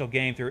an official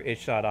game through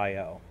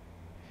itch.io.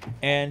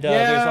 And Yeah.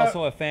 there's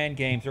also a fan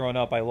game thrown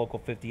up by Local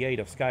 58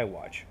 of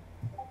Skywatch.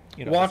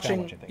 You know,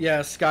 Watching, Skywatch, I think. yeah,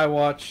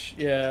 Skywatch,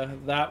 yeah,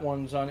 that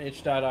one's on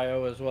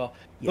itch.io as well.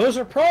 Yeah. Those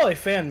are probably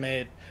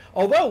fan-made.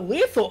 Although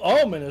Lethal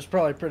Omen is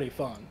probably pretty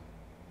fun.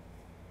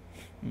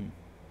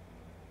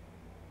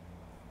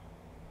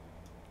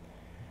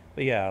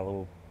 But yeah,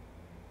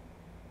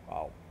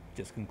 I'll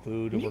just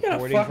conclude the You gotta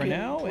recording for fucking-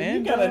 now. when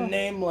And you got a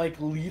name like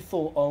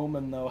Lethal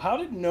Omen, though. How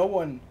did no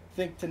one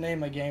think to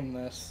name a game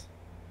this?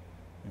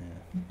 yeah.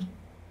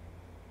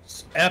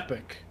 It's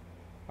epic.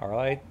 All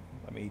right.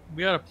 Let me.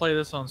 We gotta play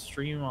this on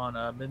stream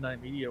on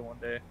Midnight Media one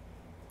day.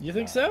 You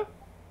think so?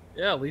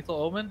 Yeah, Lethal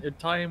Omen. It'd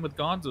tie in with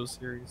Gonzo's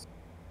series.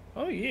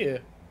 Oh, yeah.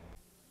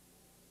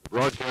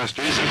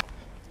 Broadcasters.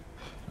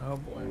 Oh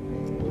boy.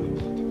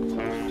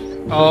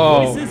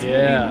 Oh Voices will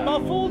yeah. be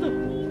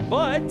muffled,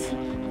 but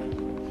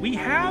we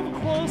have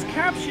closed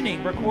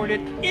captioning recorded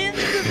in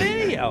the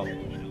video.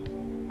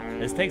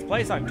 This takes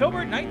place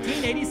October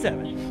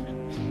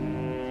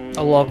 1987.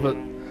 I love it.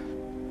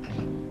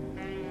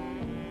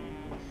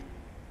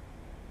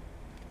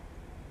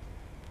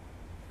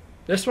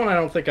 This one I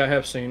don't think I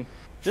have seen.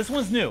 This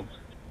one's new.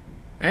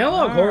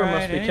 Analog horror All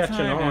must be right, catching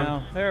anytime on.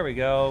 now. There we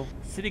go.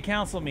 City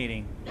council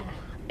meeting.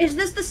 Is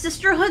this the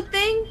sisterhood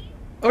thing?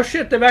 Oh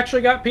shit, they've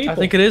actually got people. I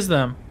think it is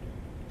them.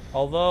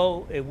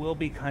 Although it will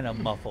be kind of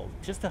muffled,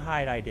 just to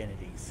hide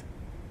identities.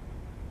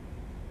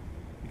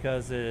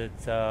 Because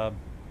it's, yeah.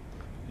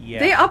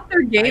 They upped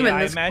their game in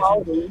I this imagine-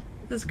 quality.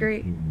 This is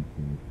great.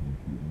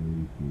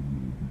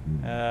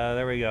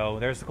 There we go.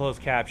 There's the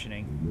closed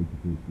captioning.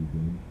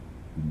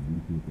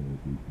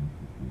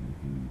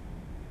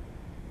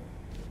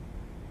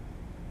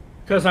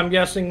 Because I'm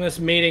guessing this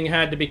meeting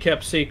had to be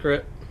kept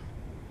secret.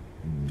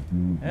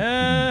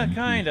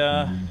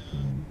 Kinda.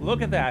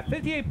 Look at that.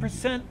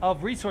 58%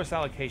 of resource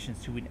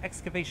allocations to an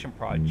excavation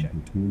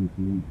project.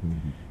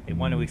 They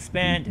want to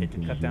expand it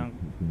to cut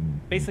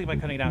down, basically by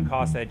cutting down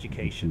cost of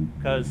education.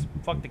 Because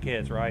fuck the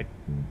kids, right?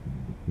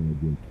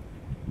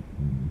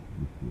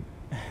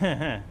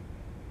 Into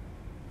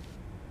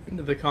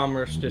the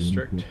Commerce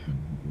District.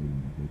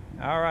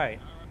 Alright.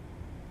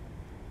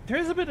 There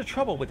is a bit of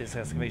trouble with this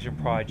excavation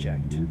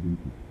project.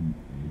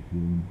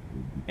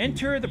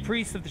 Enter the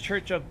priest of the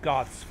Church of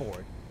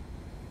Gothsford.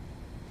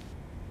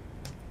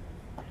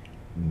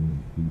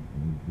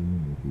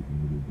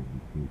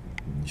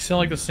 You sound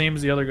like the same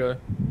as the other guy.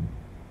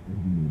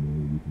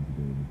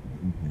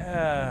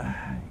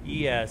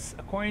 Yes,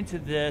 according to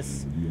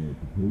this,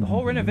 the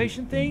whole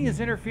renovation thing is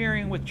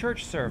interfering with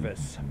church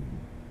service.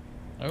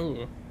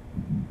 Oh.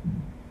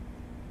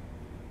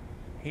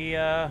 He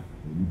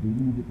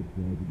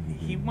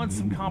wants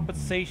some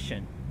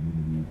compensation,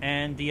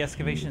 and the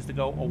excavations to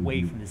go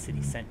away from the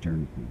city center,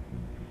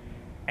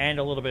 and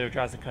a little bit of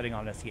drastic cutting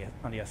on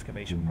the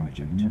excavation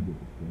project.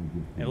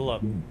 And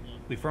look,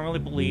 we firmly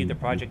believe the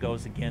project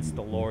goes against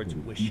the Lord's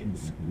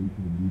wishes.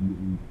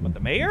 But the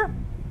mayor?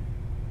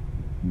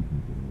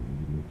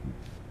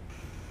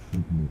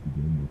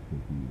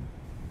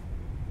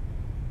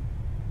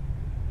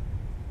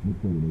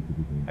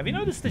 Have you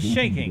noticed the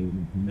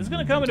shaking? This is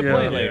going to come into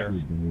play later.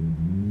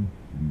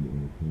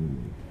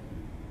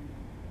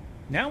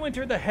 Now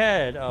enter the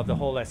head of the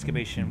whole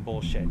excavation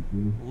bullshit,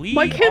 Lee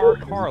R.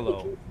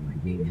 Carlo.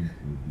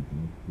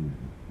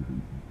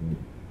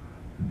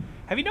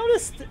 Have you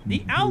noticed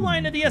the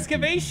outline of the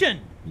excavation?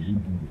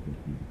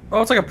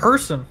 Oh, it's like a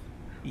person.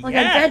 Like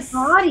Yes! a dead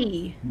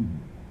body.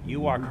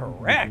 You are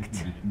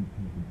correct.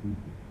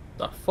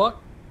 The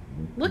fuck?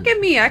 Look at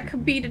me, I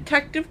could be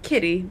Detective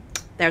Kitty.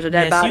 There's a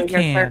dead Yes, body you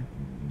here, sir.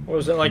 can.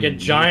 Was it like a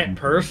giant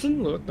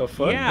person? What the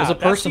fuck? Yeah, There's a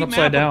person that's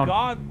the upside map of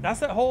down.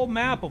 That's that whole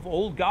map of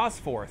old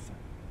Gosforth.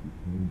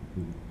 You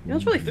know,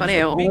 it's really funny. I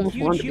There's a big, almost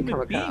huge wanted to become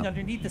human a being cop.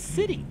 underneath the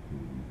city.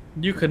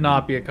 You could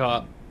not be a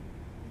cop.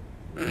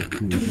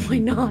 Why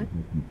not?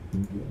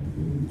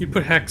 You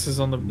put hexes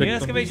on the The victim.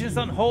 excavation is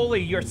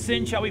unholy. Your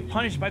sin shall be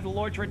punished by the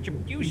Lord's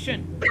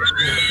retribution.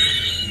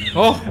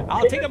 Oh,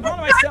 I'll take upon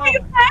myself.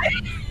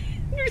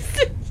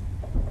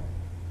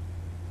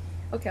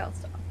 Okay, I'll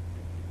stop.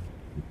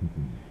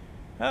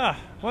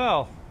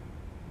 Well.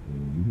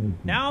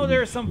 Now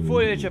there's some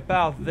footage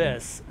about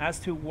this as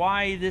to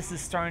why this is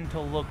starting to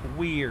look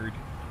weird.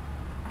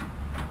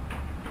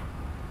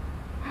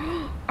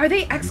 Are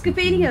they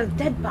excavating a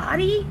dead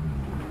body?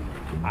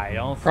 I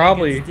don't think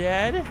Probably. it's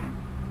dead.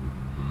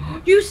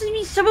 You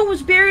see, someone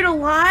was buried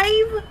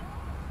alive?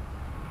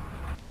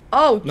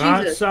 Oh,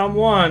 not Jesus.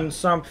 someone,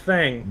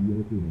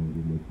 something.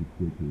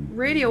 We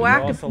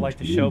Radioactive. also like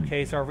to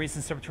showcase our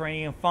recent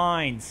subterranean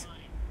finds.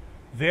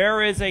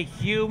 There is a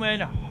human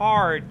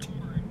heart.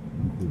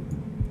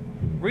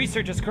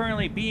 Research is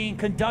currently being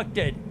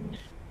conducted.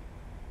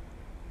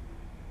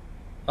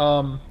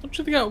 Don't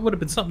you think that would have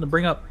been something to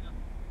bring up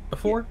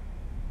before?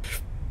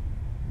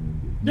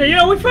 Yeah, you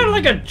know, we found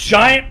like a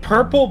giant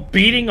purple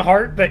beating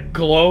heart that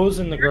glows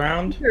in the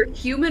ground. Either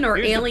human or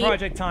Here's the alien.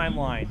 project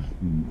timeline.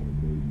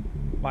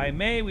 By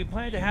May, we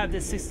plan to have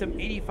this system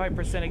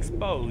 85%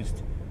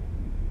 exposed.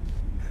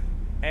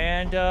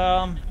 And,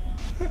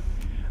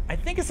 I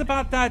think it's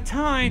about that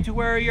time to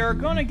where you're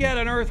gonna get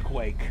an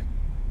earthquake.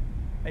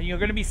 And you're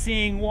gonna be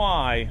seeing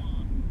why.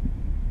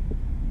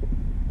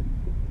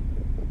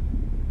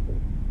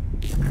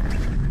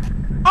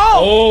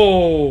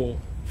 Oh!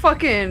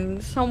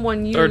 Fucking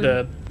someone you They're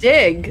dead.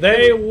 dig.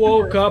 They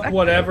woke up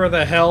whatever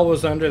the hell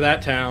was under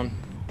that town.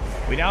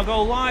 We now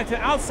go live to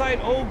outside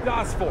Old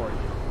Gosford.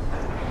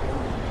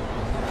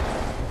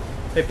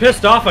 They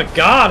pissed off a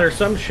god or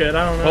some shit,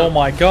 I don't know. Oh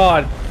my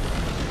god.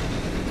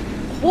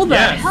 What the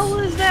Yes. hell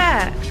is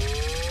that?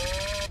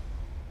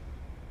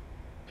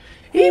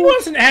 He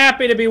wasn't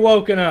happy to be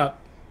woken up.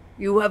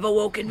 You have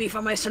awoken me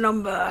from my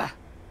slumber.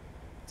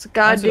 It's a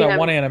That's that goddamn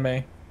one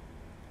anime.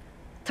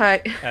 Oh, I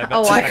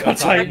Attack on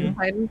Titan.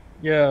 Titan.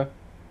 Yeah.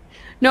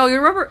 No, you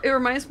remember? It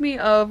reminds me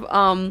of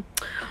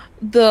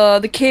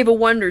the Cave of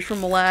Wonders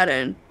from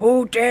Aladdin.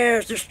 Who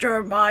dares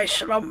disturb my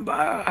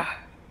slumber?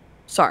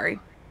 Sorry,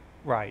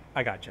 Right,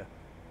 I gotcha.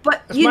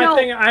 but That's you my know,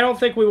 thing, I don't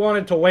think we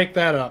wanted to wake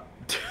that up.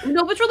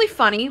 what's really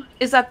funny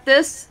is that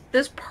this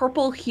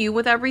purple hue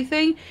with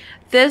everything,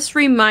 this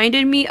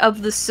reminded me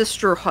of the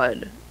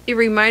Sisterhood. It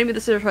reminded me of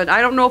the Sisterhood.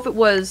 I don't know if it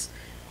was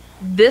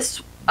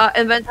this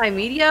Eventide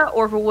Media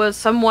or if it was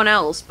someone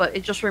else, but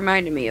it just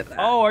reminded me of that.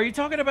 Oh, are you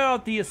talking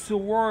about the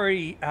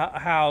sorority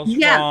house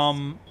Yes.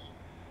 from...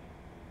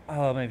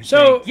 maybe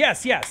So, think.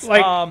 Yes.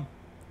 like,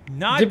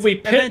 not did we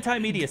pit-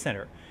 Eventide Media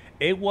Center.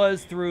 It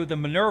was through the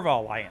Minerva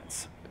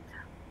Alliance.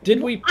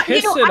 Did we You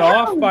piss know, it I have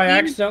off a by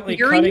weird accidentally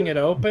theory. cutting it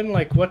open?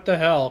 Like, what the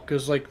hell?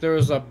 Because, like, there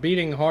was a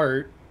beating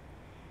heart.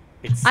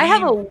 It I have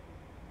seemed-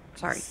 a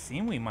sorry. It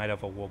seemed we might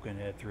have awoken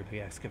it through the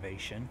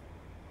excavation.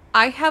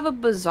 I have a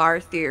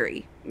bizarre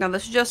theory. Now,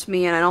 this is just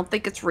me, and I don't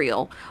think it's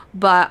real.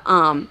 But,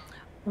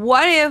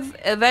 what if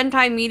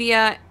Eventide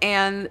Media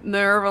and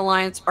Minerva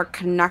Alliance are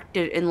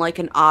connected in, like,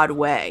 an odd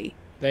way?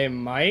 They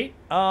might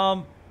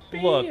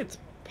be. Look, It's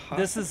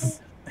this is...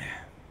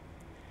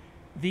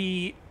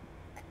 The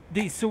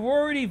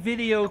sorority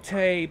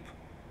videotape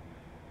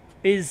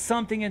is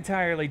something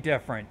entirely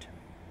different.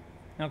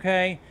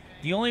 Okay?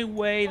 The only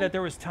way that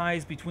there was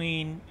ties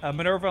between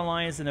Minerva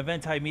Alliance and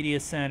Eventide Media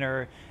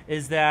Center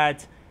is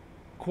that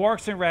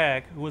Quarks and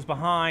Reg, who was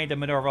behind the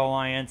Minerva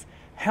Alliance,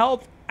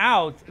 helped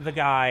out the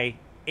guy,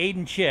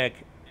 Aiden Chick,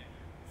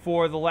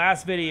 for the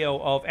last video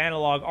of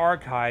Analog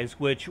Archives,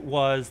 which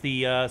was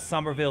the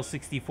Somerville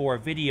 64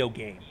 video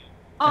game.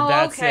 Oh,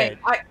 that's okay. it.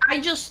 I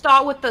just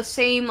thought with the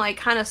same like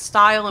kind of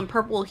style and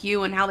purple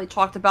hue and how they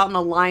talked about an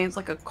alliance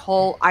like a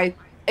cult.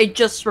 It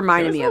just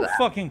reminded There's me no of that.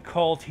 fucking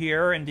cult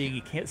here in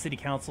the city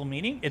council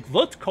meeting. It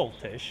looked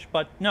cultish,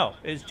 but no,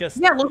 it's just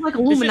Yeah, it looked like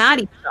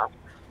Illuminati stuff.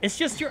 It's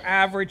just your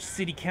average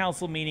city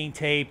council meeting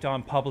taped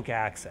on public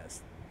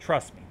access.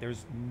 Trust me,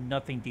 there's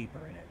nothing deeper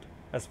in it,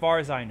 as far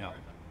as I know.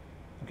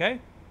 Okay?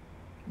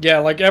 Yeah,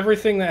 like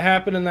everything that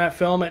happened in that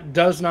film, it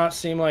does not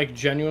seem like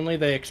genuinely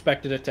they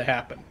expected it to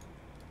happen.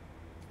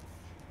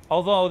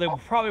 Although they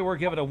probably were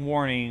given a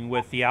warning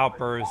with the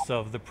outbursts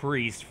of the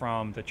priest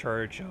from the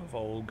Church of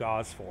Old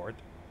Gosford.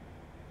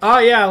 Oh,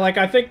 yeah, like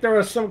I think there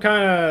was some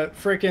kind of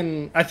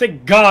freaking... I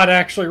think God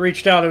actually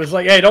reached out and was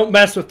like, hey, don't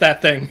mess with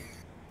that thing.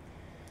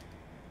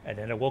 And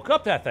then it woke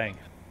up that thing.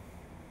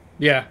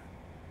 Yeah.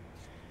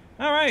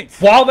 All right.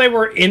 While they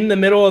were in the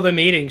middle of the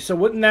meeting, so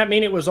wouldn't that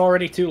mean it was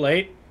already too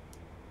late?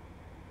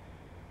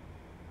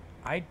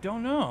 I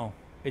don't know.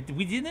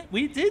 We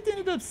did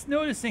end up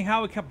noticing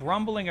how it kept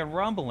rumbling and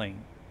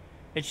rumbling.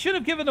 It should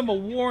have given them a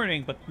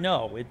warning, but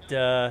no.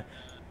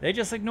 They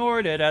just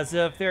ignored it as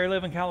if they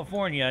live in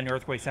California and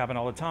earthquakes happen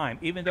all the time,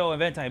 even though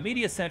Eventide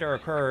Media Center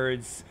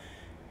occurs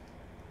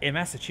in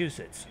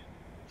Massachusetts.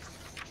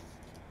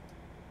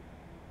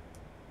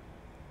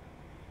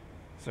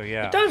 So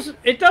yeah.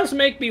 It does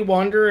make me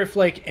wonder if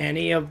like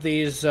any of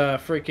these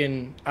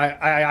freaking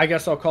I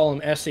guess I'll call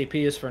them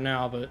SCPs for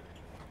now, but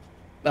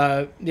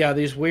yeah,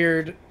 these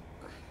weird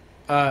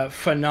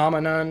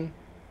phenomenon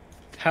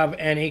have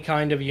any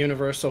kind of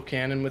universal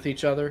canon with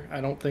each other. I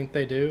don't think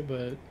they do,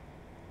 but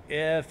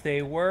if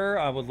they were,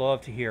 I would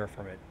love to hear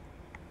from it.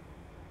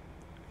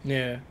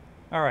 Yeah.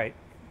 All right.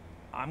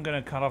 I'm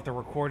going to cut off the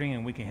recording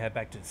and we can head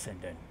back to the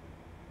Sinden.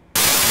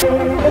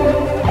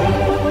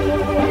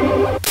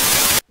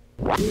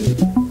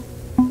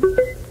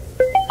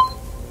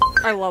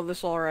 I love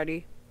this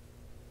already.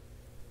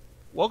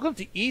 Welcome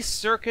to East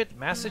Circuit,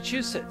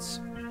 Massachusetts.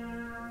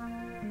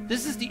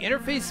 This is the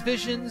Interface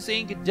Visions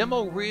Inc.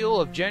 demo reel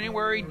of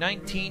January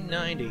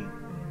 1990.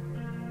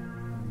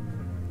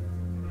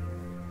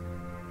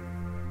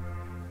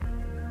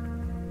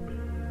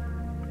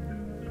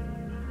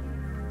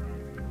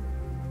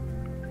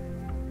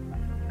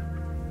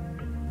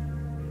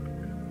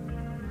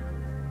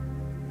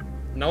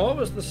 Now, what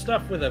was the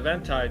stuff with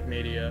Eventide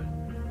Media?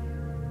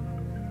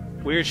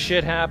 Weird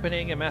shit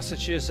happening in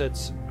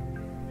Massachusetts.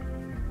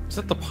 Is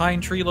that the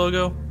pine tree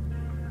logo?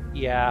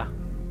 Yeah.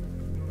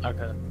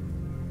 Okay.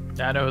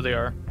 Yeah, I know who they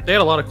are. They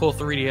had a lot of cool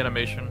 3D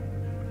animation.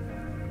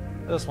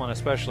 This one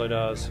especially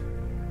does.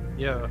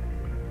 Yeah.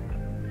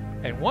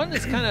 And one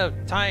is kind of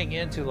tying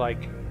into,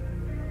 like,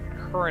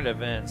 current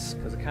events,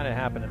 because it kind of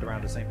happened at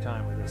around the same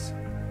time with this.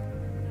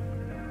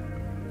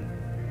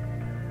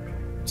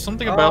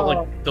 Something about,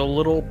 like, the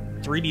little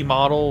 3D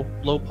model,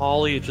 low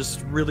poly, it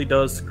just really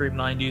does scream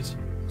 90s.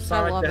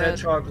 Sonic love the it.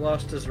 Hedgehog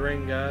lost his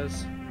ring,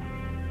 guys.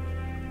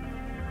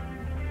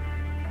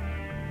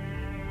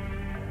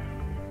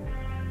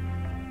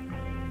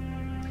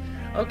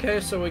 Okay,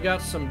 so we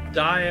got some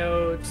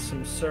diodes,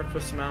 some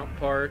surface mount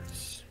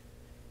parts.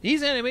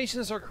 These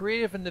animations are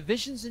created from the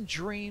visions and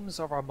dreams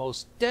of our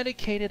most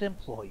dedicated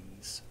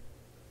employees.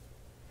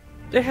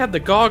 They had the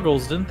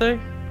goggles, didn't they?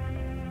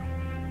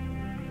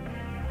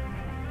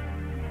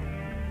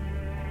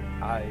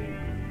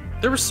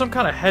 There was some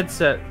kind of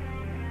headset.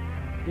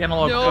 The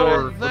analog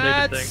core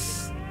related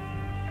thing.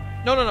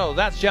 No,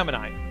 that's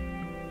Gemini.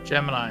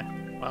 Gemini.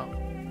 Wow.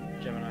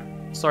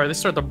 Gemini. Sorry, they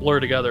start to blur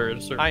together at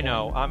a certain I point.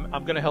 know.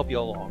 I'm gonna help you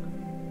along.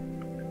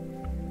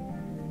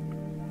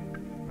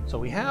 So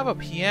we have a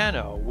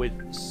piano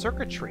with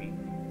circuitry.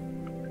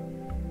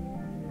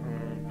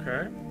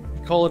 Okay.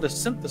 You call it a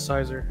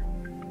synthesizer.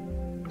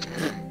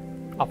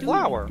 A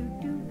flower.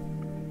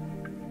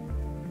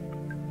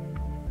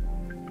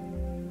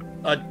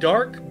 A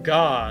dark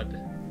god.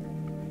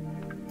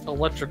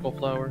 Electrical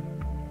flower.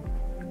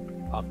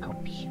 A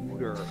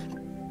computer.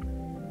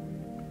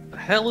 The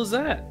hell is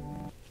that?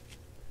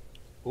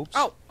 Oops.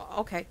 Oh,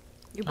 okay.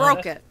 You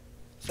broke it.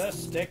 Is that a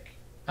stick?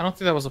 I don't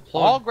think that was a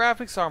All plug.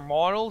 graphics are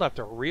modeled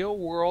after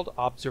real-world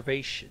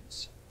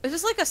observations. Is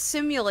this like a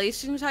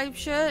simulation type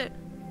shit?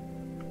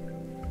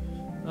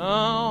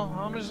 Oh,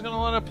 I'm just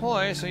gonna let it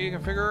play so you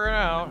can figure it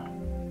out.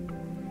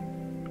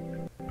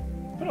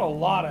 Put a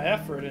lot of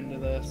effort into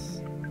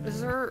this.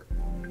 Is there...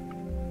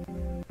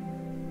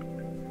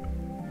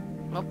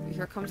 Oh,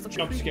 here comes the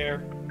Jump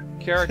scare.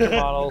 Character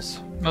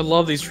models. I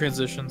love these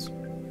transitions.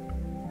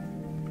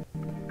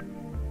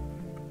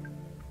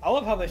 I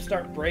love how they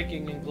start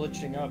breaking and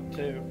glitching up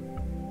too.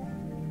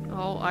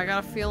 Oh, I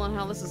got a feeling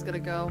how this is gonna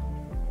go.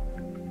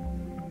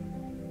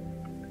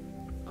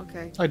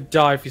 Okay. I'd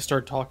die if you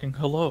start talking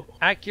hello.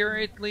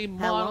 Accurately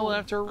modeled Hello,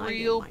 after I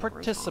real get my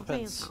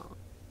participants. response.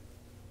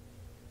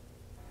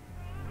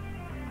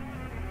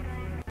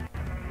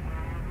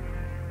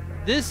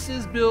 This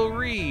is Bill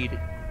Reed.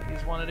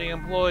 He's one of the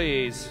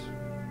employees.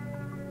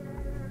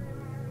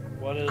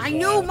 What is I that?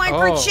 knew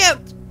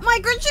microchipped!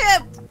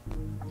 Microchipped!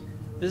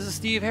 This is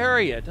Steve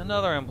Harriott,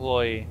 another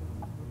employee.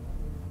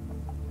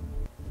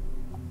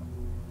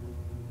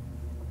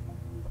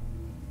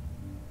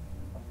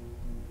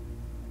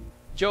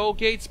 Joe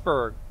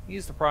Gatesburg.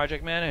 He's the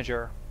project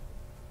manager.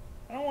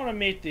 I don't want to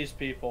meet these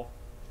people.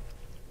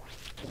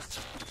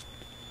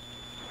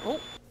 Oh.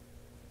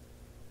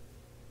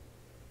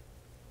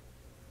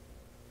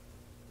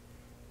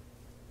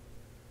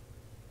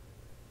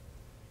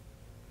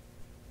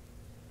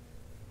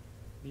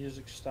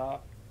 Music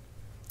stop.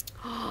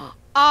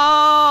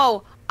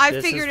 Oh, I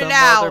figured it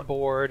out. This is the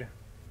motherboard.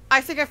 I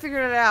think I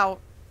figured it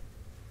out.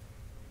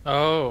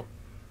 Oh.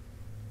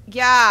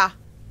 Yeah.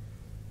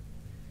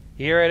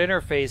 Here at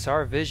Interface,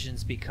 our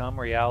visions become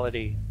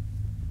reality.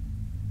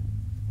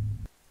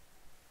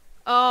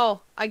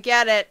 Oh, I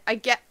get it.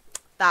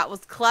 That was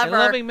In clever.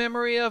 loving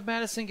memory of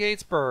Madison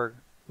Gatesburg,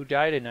 who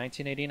died in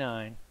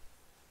 1989.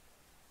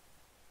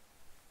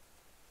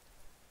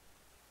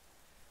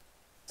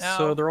 Now,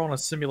 So they're on a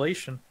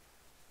simulation.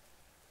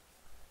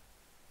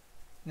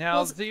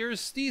 Now,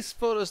 there's these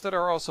photos that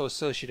are also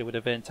associated with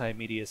Eventide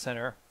Media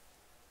Center.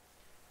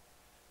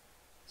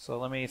 So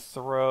let me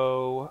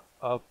throw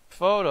a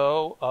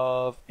photo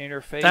of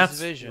Interface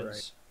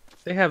Visions.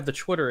 Right. They have the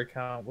Twitter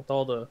account with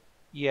all the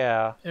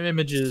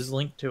images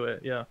linked to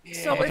it. Yeah.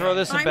 So I'll throw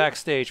this in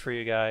backstage for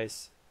you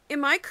guys.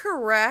 Am I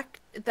correct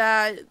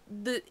that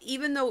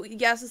even though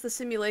yes, it's the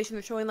simulation,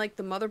 they're showing like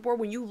the motherboard.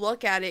 When you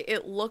look at it,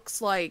 it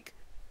looks like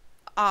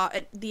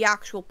the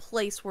actual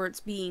place where it's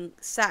being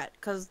set,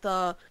 because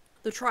the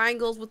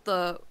triangles with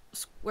the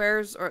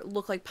squares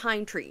look like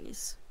pine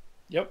trees.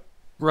 Yep.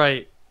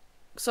 Right.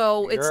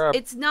 So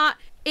it's not.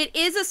 It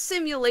is a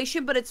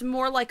simulation, but it's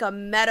more like a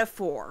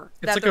metaphor.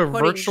 It's like a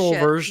virtual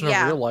version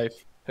of real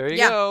life. There you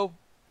go.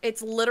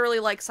 It's literally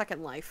like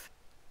Second Life.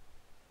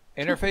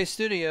 Interface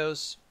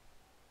Studios,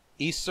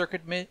 East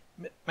Circuit,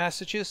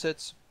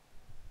 Massachusetts.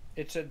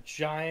 It's a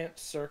giant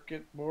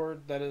circuit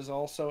board that is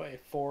also a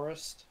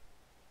forest.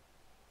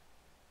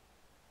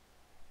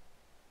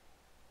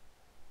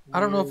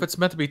 I don't know if it's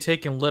meant to be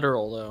taken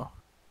literal,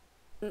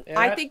 though.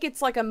 I think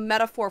it's like a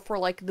metaphor for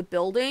like the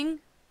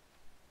building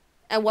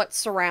and what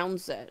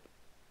surrounds it.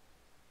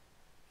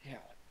 Yeah,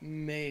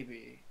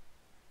 maybe.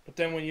 But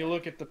then when you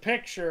look at the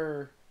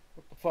picture,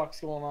 what the fuck's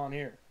going on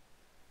here?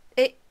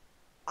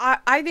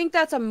 I think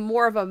that's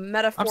more of a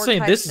metaphor. I'm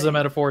saying this is a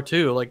metaphor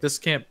too. Like, this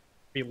can't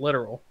be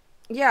literal.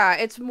 Yeah,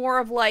 it's more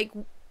of like,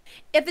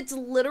 if it's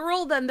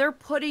literal, then they're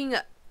putting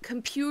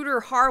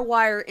computer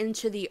hardwire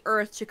into the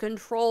earth to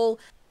control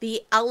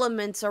the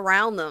elements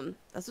around them.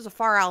 This is a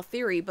far out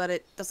theory, but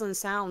it doesn't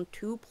sound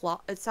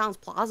it sounds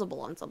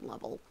plausible on some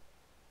level.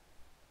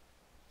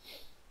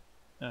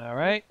 All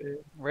right,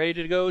 ready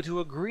to go to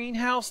a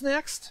greenhouse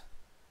next?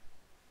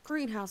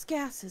 Greenhouse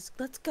gases,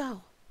 let's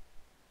go.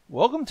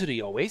 Welcome to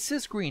the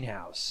Oasis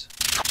Greenhouse.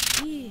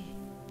 Yeah.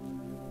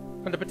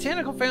 From the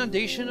Botanical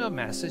Foundation of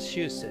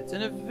Massachusetts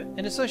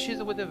and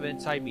associated with the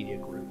Eventide Media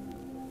Group.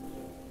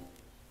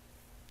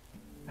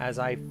 As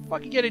I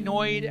fucking get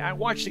annoyed at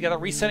Watch Together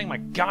resetting my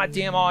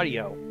goddamn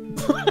audio.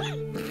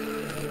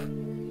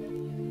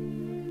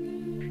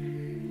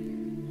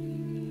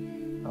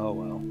 Oh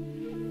well.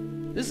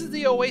 This is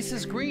the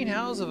Oasis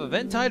Greenhouse of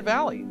Eventide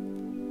Valley.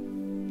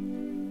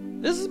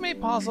 This is made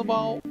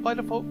possible by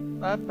the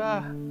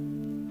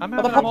I'm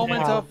having a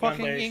moment of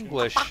fucking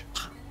English.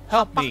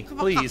 Help me,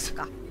 please.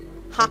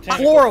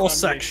 Floral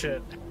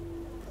section.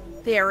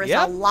 There is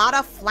a lot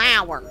of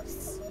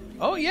flowers.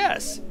 Oh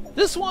yes.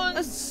 This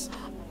one's...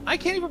 I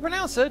can't even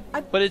pronounce it,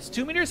 but it's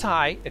 2 meters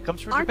high. It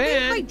comes from Japan. Aren't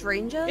they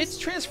hydrangeas? It's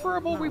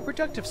transferable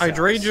reproductive cells.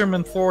 Hydrangea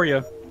and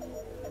Thoria.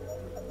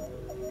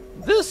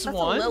 This That's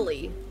one a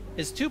lily.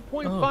 is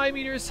 2.5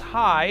 meters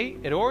high.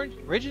 It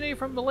originated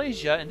from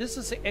Malaysia, and this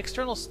is the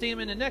external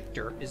stamen and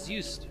nectar is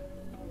used.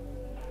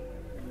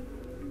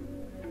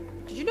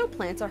 Did you know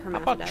plants are How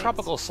hermaphrodites? about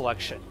tropical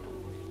selection?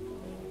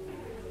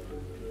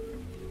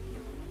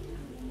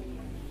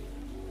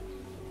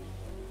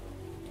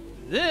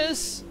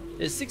 This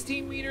is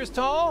 16 meters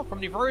tall from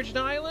the Virgin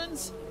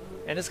Islands,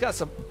 and it's got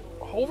some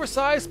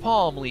oversized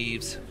palm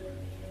leaves.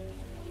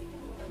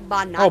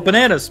 Banana. Oh,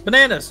 bananas!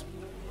 Bananas!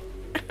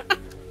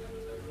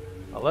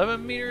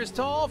 11 meters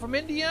tall from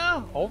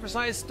India,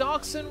 oversized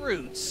stalks and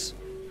roots.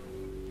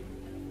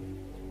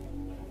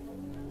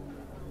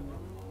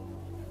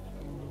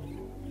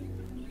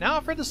 Now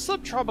for the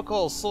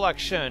subtropical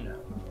selection.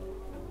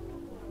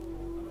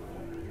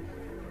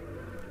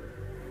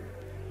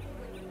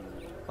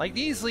 Like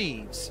these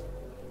leaves.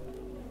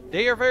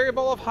 They are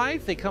variable of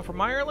height, they come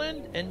from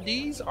Ireland, and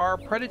these are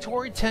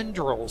predatory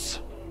tendrils.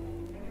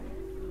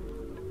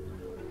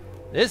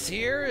 This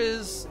here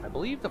is, I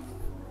believe,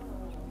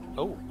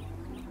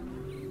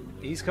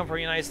 these come from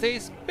the United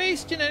States,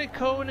 base genetic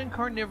code and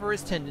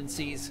carnivorous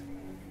tendencies.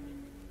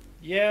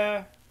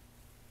 Yeah.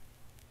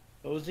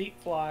 Those eat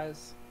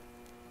flies.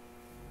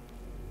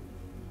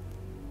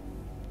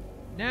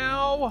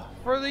 Now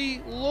for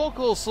the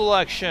local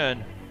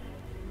selection,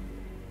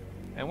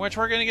 in which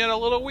we're going to get a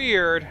little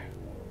weird.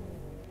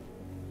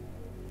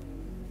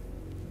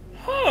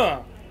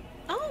 Huh.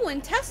 Oh,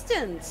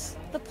 intestines.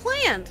 The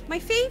plant. My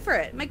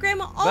favorite. My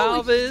grandma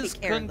always Valvis used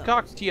to take care of those.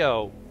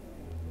 concoctio.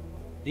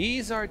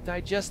 These are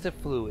digestive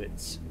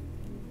fluids.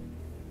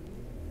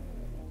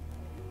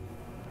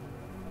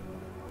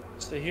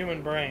 It's a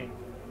human brain.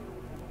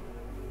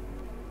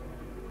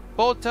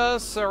 Bota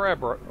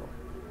cerebro.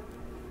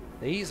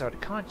 These are the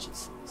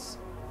consciousness.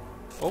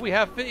 Well, we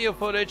have video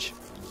footage.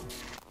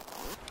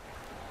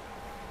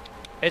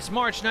 It's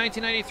March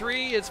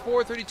 1993. It's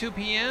 4:32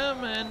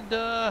 p.m.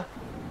 and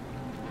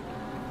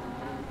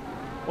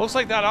looks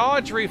like that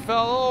Audrey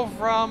fellow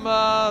from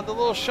the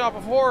little shop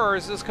of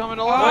horrors is coming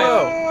along.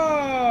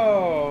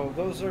 Oh,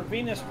 those are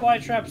Venus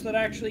flytraps that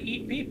actually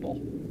eat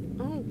people.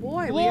 Oh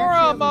boy, we Laura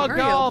actually have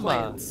Mario Magama.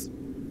 plants.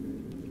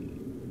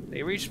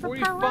 They reach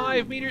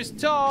 45 meters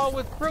tall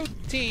with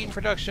protein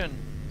production.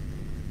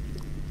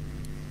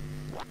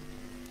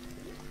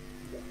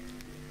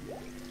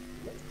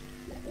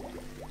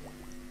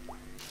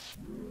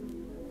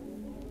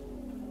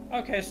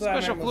 Okay, so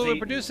that Special man was fluid eaten.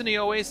 produced in the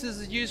oasis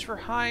is used for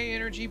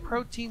high-energy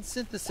protein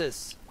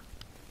synthesis.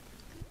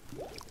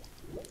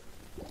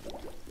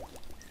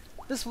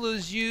 This fluid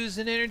is used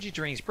in energy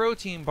drinks,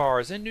 protein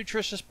bars, and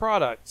nutritious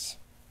products.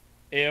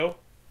 Ew.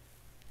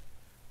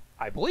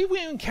 I believe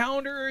we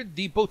encountered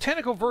the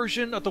botanical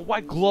version of the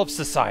White Glove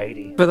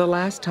Society. For the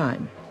last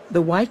time,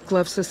 the White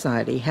Glove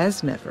Society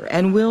has never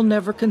and will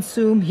never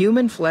consume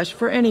human flesh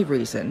for any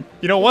reason.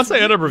 You know, once I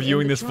end up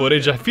reviewing this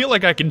footage, I feel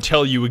like I can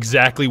tell you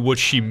exactly what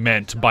she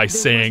meant by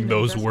saying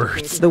those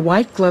words. The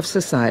White Glove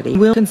Society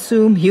will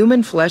consume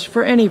human flesh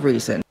for any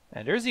reason.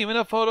 And there's even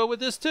a photo with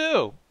this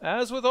too,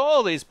 as with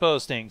all these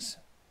postings.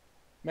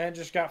 Man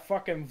just got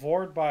fucking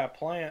vored by a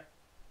plant.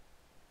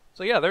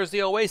 So yeah, there's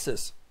the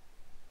oasis.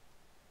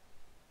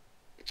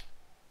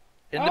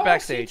 In the Oh,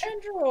 backstage. I see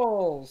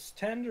tendrils.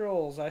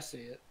 Tendrils, I see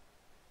it.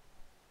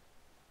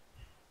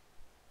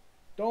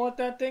 Don't let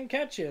that thing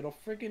catch you. It'll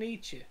freaking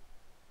eat you.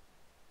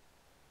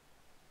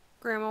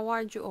 Grandma,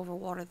 why did you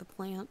overwater the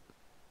plant?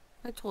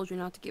 I told you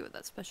not to give it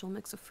that special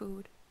mix of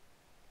food.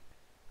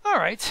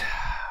 Alright.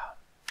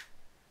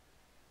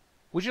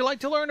 Would you like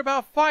to learn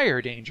about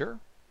fire danger?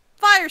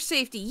 Fire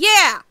safety,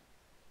 yeah!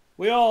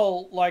 We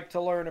all like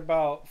to learn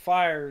about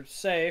fire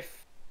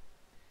safe.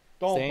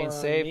 Don't Staying burn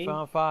safe me.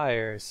 on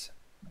fires.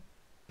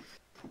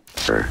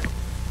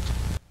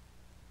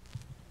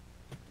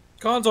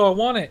 Gonzo, I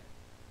want it.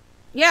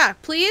 Yeah,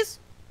 please?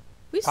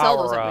 We sell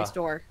those at Power, my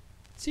store.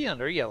 See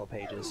under Yellow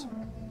Pages.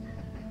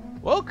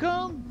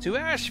 Welcome to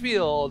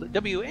Ashfield,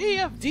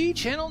 WAFD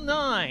Channel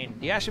 9.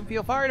 The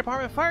Ashfield Fire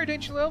Department fire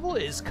danger level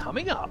is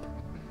coming up.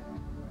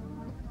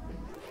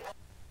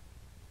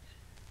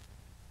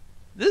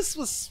 This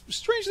was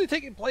strangely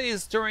taking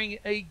place during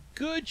a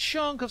good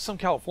chunk of some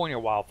California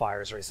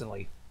wildfires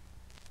recently.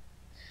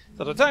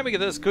 So the timing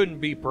of this couldn't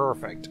be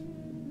perfect.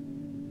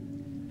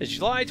 It's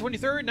July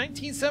 23rd,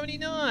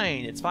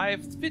 1979. It's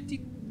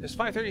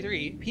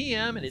 5:33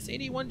 p.m. and it's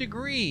 81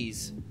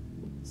 degrees.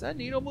 Is that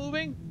needle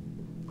moving?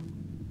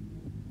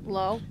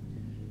 Low.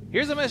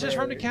 Here's a message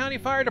from the county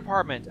fire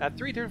department. At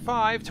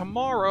 3:35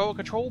 tomorrow, a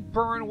controlled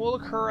burn will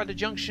occur at the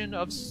junction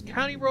of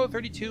County Road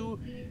 32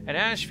 and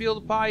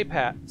Ashfield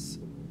Bypass.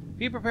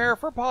 Be prepared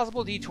for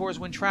possible detours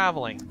when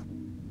traveling.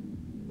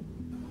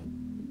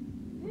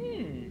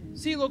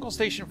 See local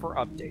station for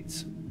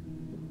updates.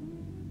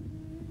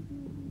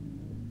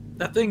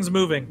 That thing's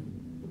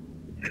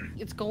moving.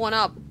 It's going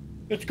up.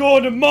 It's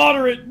going to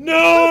moderate.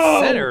 No!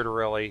 Centered,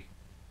 really.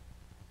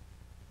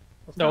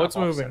 No, it's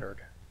Not moving. off-centered.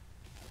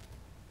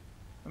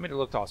 I made it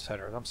look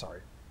off-centered. I'm sorry.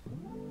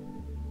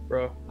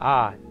 Bro.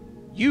 Ah,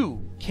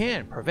 you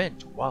can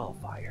prevent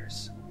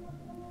wildfires.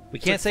 We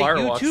can't say like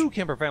you Firewatch. too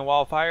can prevent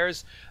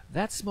wildfires.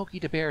 That's Smokey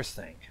the Bear's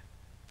thing.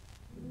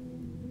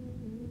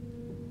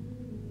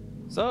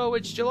 So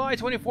it's July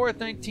 24th,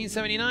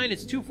 1979.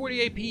 It's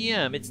 2:48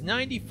 p.m. It's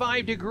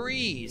 95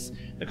 degrees.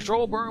 The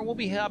control burn will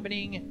be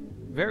happening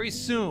very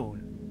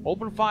soon.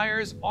 Open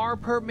fires are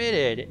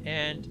permitted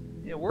and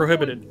we're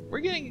Prohibited. we're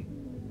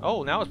getting.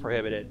 Oh, now it's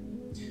prohibited.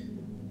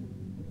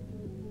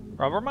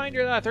 A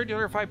reminder that at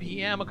 3:35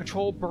 p.m. a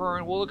controlled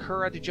burn will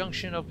occur at the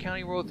junction of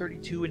County Road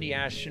 32 and the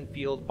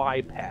Ashfield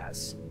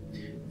Bypass.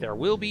 There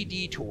will be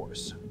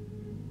detours.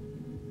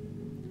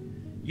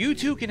 You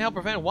too can help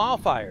prevent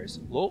wildfires.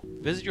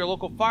 Visit your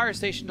local fire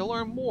station to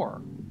learn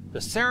more.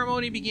 The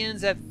ceremony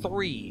begins at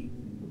 3.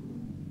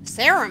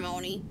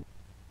 Ceremony?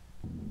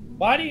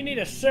 Why do you need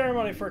a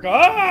ceremony for...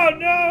 Oh,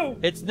 no!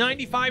 It's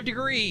 95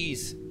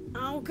 degrees.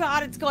 Oh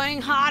god, it's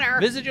going hotter.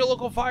 Visit your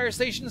local fire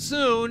station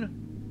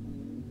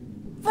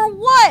soon. For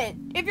what?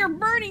 If you're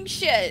burning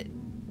shit.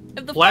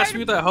 If the Blast fire...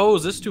 me with that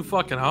hose. It's too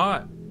fucking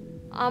hot.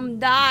 I'm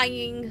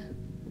dying.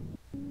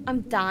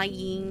 I'm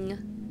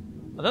dying.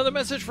 Another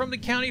message from the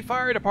county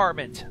fire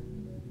department.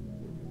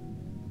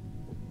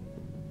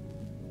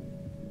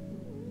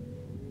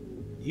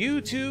 You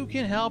too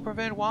can help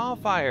prevent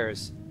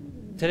wildfires.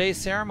 Today's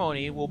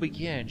ceremony will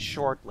begin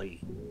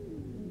shortly.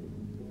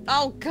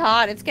 Oh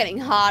god, it's getting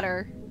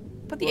hotter.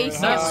 Put the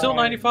AC No, it's on. still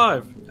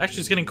 95. Actually,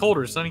 it's getting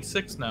colder. It's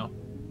 96 now.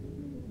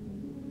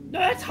 No,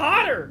 that's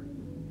hotter!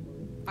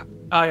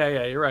 Oh,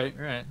 yeah, you're right.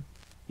 You're right.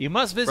 You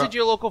must visit Bro,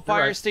 your local you're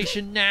fire right.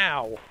 station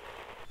now.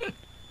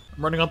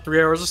 I'm running on 3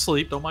 hours of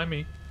sleep. Don't mind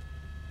me.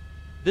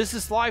 This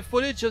is live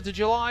footage of the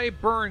July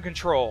burn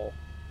control.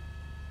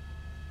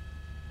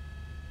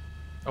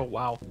 Oh,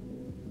 wow.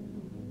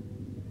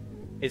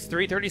 It's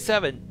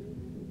 3:37.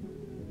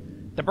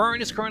 The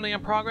burn is currently in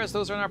progress.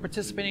 Those who are not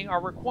participating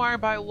are required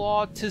by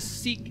law to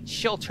seek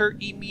shelter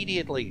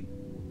immediately.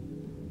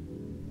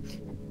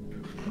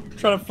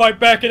 Trying to fight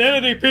back an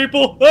entity,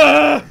 people!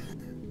 Ah!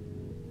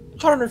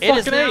 It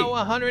is now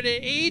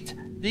 108.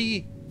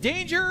 The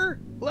danger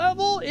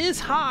level is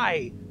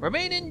high.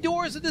 Remain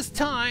indoors at this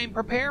time.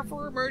 Prepare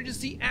for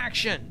emergency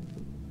action.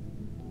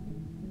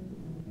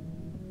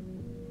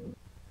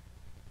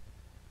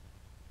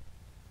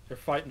 They're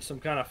fighting some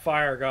kind of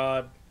fire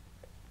god.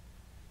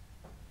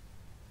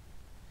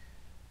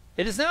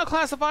 It is now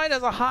classified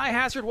as a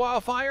high-hazard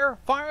wildfire.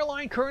 Fire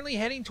line currently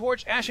heading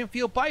towards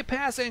Ashenfield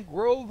Bypass and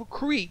Grove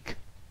Creek.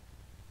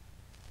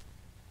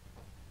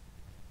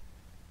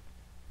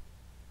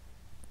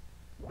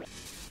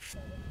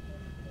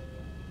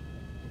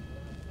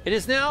 It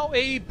is now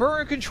a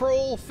burn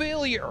control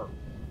failure.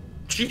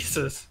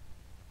 Jesus.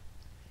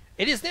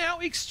 It is now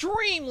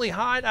extremely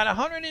hot at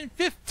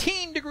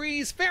 115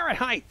 degrees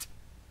Fahrenheit.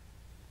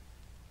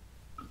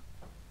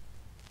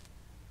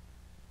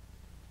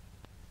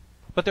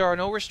 But there are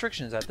no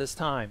restrictions at this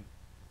time.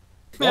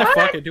 Yeah,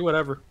 fuck it, do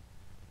whatever.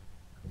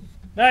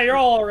 Nah, you're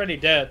all already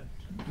dead.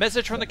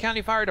 Message from the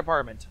County Fire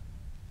Department.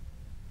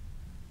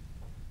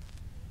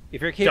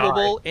 If you're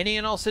capable, any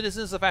and all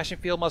citizens of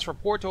Ashenfield must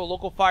report to a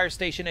local fire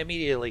station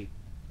immediately.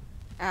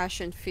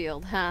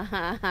 Ashenfield, ha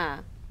ha ha.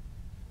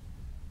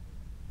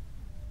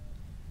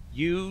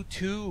 You,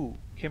 too,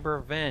 can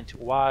prevent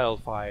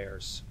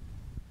wildfires.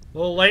 A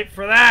little late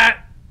for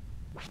that.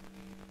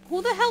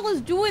 Who the hell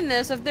is doing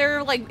this if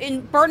they're like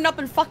burned up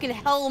in fucking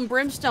hell and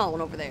brimstone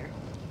over there?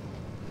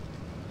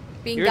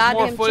 Being Here's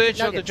goddamn more footage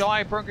chicken of the nuggets.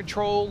 July burn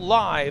control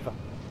live.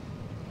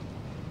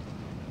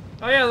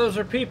 Oh yeah, those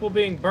are people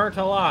being burnt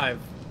alive.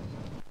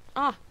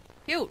 Ah,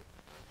 cute.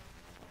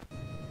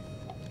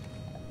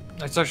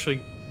 That's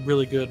actually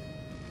really good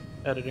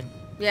editing.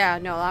 Yeah,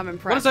 no, I'm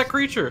impressed. What is that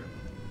creature?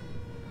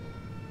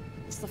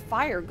 It's the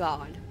fire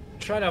god.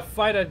 Trying to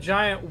fight a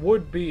giant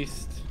wood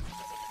beast.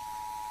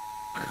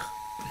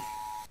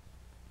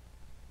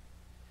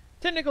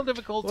 Technical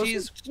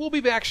difficulties. We'll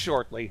be back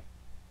shortly.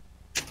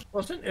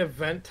 Wasn't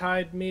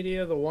Eventide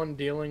Media the one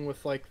dealing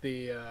with like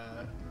the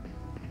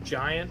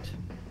giant?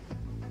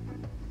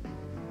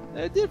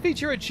 It did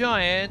feature a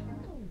giant.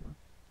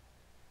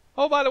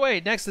 Oh, by the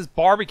way, next is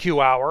barbecue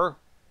hour.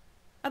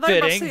 I thought you were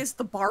about to Fitting. say it's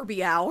the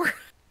Barbie hour.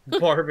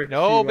 Barbecue.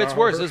 No, it's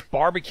worse. hour. It's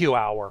barbecue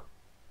hour.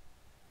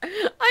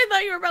 I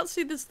thought you were about to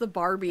say this is the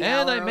Barbie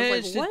hour. And I was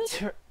managed like,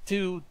 what?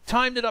 to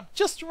time it up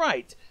just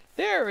right.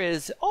 There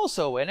is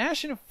also an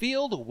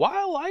Ashenfield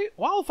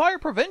wildfire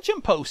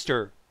prevention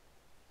poster.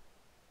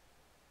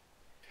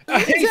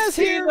 I It says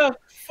see here, the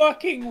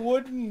fucking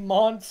wooden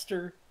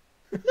monster.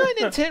 9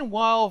 in 10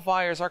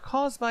 wildfires are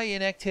caused by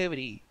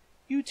inactivity.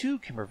 You too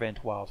can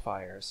prevent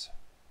wildfires.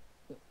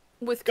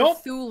 With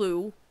Don't-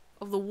 Cthulhu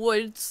of the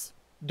woods.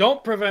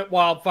 Don't prevent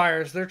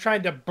wildfires. They're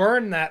trying to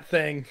burn that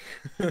thing.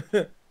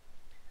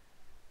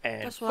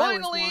 And That's what I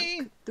always finally,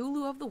 want.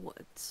 Cthulhu of the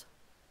woods.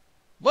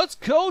 let's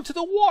go to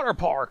the water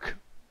park.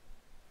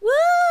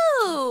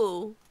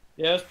 Woo!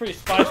 Yeah, it's pretty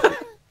spicy.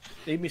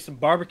 Eat me some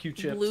barbecue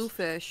chips.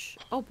 Bluefish.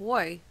 Oh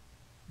boy.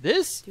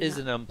 This Do is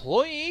not- an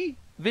employee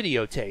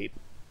videotape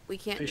We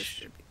can't Fish.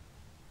 distribute.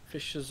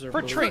 Fishes are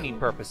for blue. training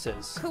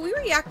purposes. Could we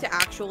react to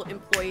actual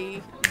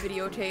employee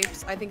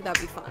videotapes? I think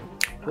that'd be fun.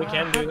 We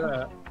can do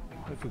that.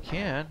 If we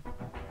can.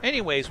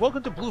 Anyways,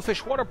 welcome to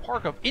Bluefish Water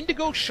Park of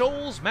Indigo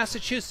Shoals,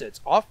 Massachusetts,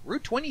 off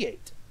Route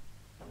 28.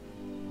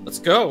 Let's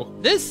go.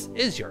 This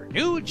is your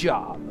new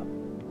job.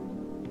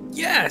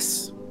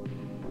 Yes!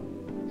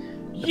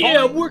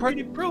 Yeah, I'm following working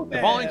in The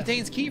following ProBad.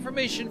 contains key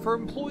information for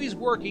employees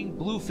working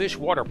Bluefish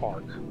Water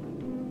Park.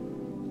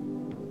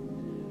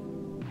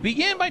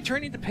 Begin by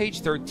turning to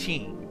page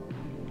 13.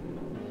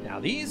 Now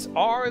these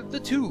are the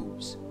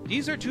tubes.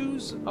 These are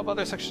tubes of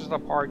other sections of the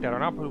park that are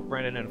not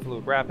Brandon and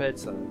Fluid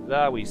Rapids.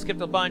 We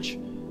skipped a bunch.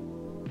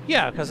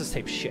 Yeah, because this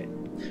tape's shit.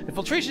 The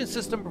filtration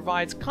system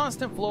provides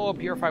constant flow of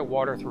purified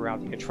water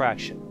throughout the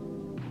attraction.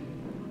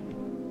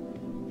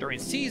 During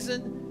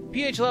season,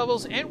 pH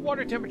levels and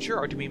water temperature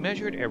are to be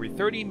measured every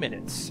 30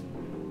 minutes.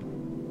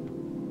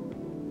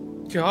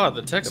 God,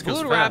 the The text goes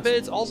Fluid fast.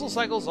 Rapids also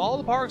cycles all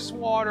the park's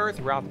water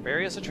throughout the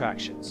various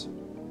attractions.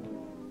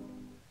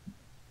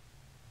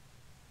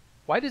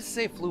 Why does it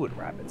say Fluid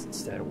Rapids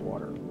instead of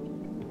water?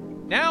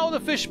 Now the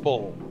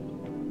fishbowl.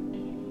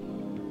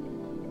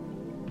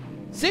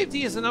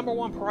 Safety is the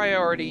 #1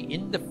 priority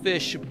in the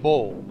fish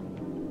bowl.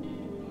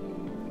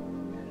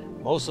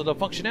 Most of the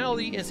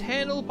functionality is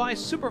handled by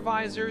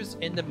supervisors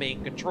in the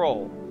main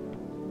control.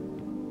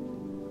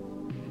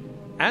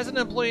 As an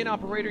employee and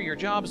operator, your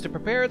job is to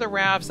prepare the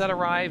rafts that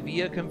arrive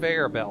via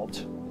conveyor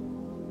belt.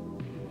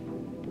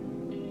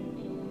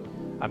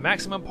 A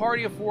maximum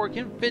party of 4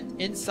 can fit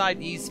inside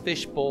these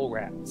fishbowl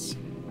rafts.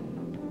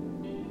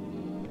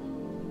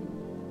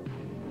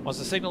 Once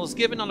the signal is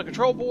given on the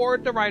control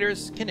board, the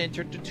riders can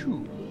enter the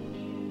tube.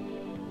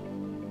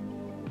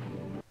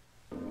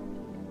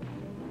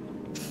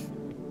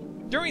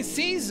 During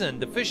season,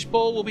 the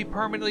fishbowl will be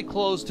permanently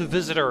closed to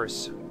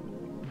visitors.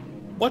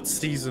 What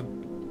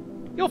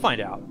season? You'll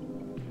find out.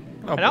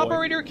 Oh, An boy.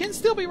 operator can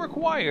still be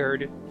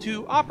required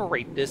to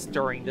operate this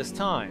during this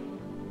time.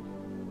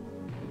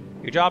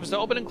 Your job is to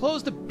open and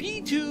close the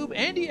B-tube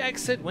and the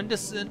exit when the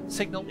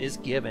signal is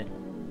given.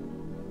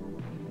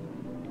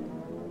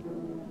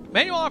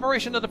 Manual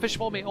operation of the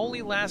fishbowl may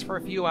only last for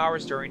a few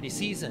hours during the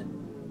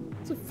season.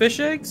 Is it fish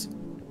eggs?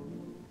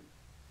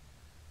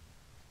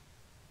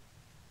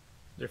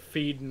 They're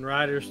feeding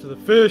riders to the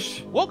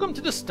fish. Welcome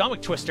to the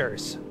Stomach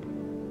Twisters.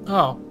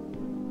 Oh.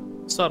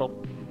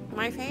 Subtle.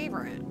 My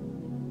favorite.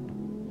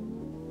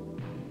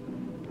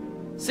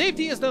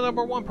 Safety is the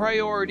 #1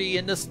 priority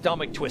in the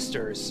Stomach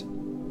Twisters.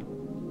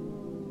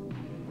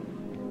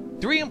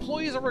 3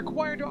 employees are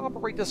required to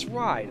operate this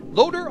ride: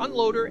 loader,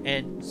 unloader,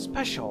 and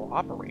special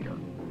operator.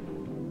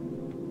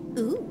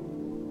 Ooh.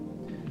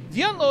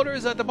 The unloader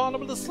is at the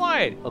bottom of the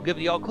slide. He'll give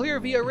the all clear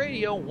via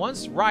radio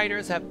once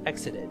riders have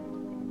exited.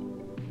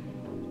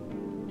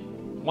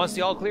 Once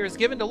the all clear is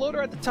given, the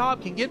loader at the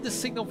top can give the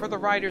signal for the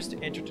riders to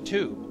enter the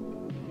tube.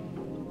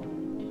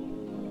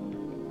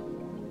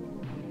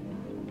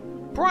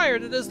 Prior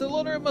to this, the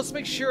loader must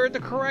make sure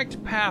the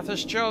correct path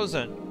is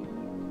chosen.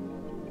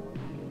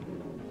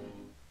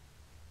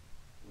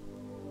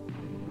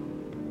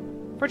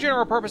 For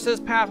general purposes,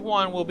 path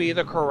 1 will be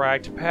the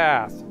correct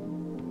path.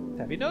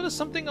 Have you noticed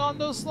something on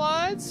those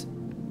slides?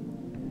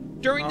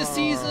 During the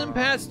season,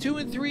 paths 2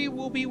 and 3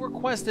 will be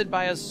requested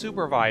by a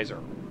supervisor.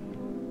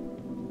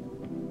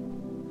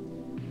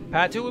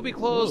 Path 2 will be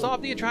closed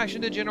off the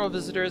attraction to general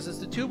visitors, as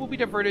the tube will be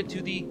diverted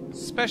to the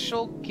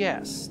special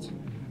guest.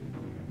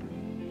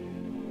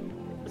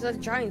 Is that a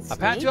giant snake?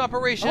 A Path 2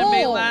 operation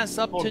may Oh. last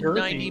up to girthy.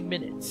 90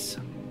 minutes.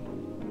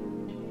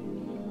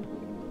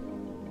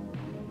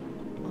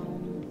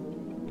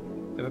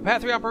 If a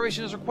Path 3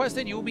 operation is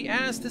requested, you will be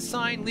asked to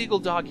sign legal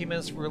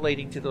documents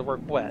relating to the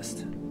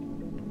request.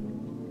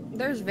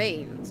 There's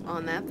veins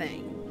on that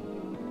thing.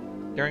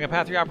 During a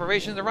Path 3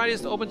 operation, the ride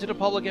is open to the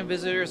public and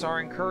visitors are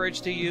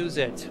encouraged to use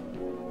it.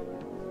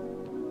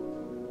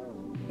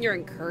 You're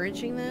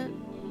encouraging that?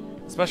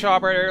 Special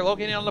operator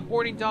located on the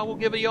boarding dock will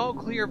give the all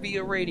clear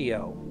via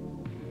radio.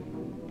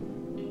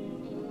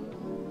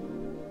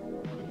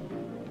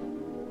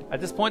 At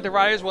this point, the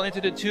riders will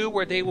enter the tube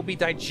where they will be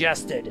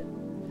digested.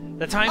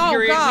 The time Oh,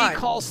 period God. we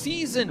call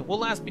season will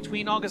last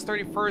between August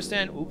 31st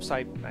and... Oops,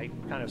 I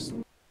kind of...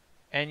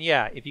 And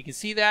yeah, if you can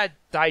see that,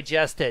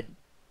 digested.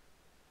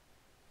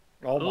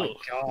 Oh my Ugh.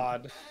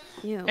 god.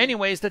 Ew.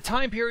 Anyways, the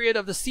time period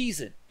of the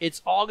season,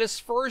 it's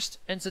August 1st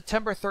and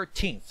September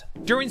 13th.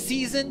 During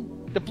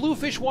season, the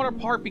Bluefish Water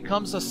Park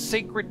becomes a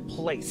sacred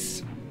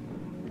place.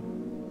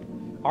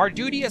 Our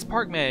duty as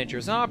park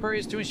managers and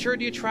operators is to ensure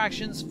the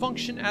attractions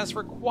function as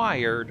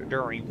required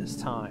during this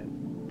time.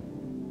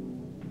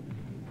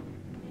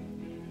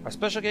 Our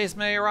special guests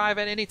may arrive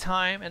at any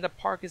time, and the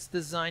park is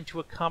designed to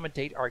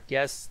accommodate our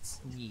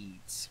guests'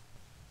 needs.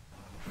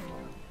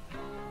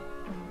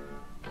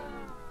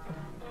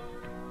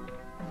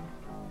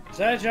 Is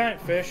that a giant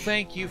fish?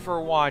 Thank you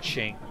for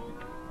watching.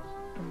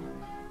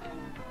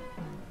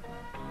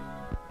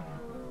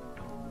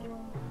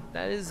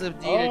 That is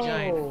indeed a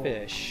giant Oh.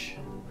 fish.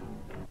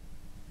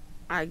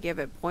 I give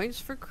it points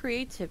for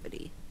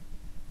creativity.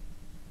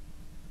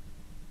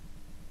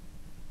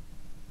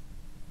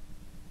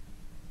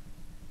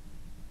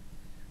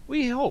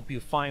 We hope you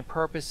find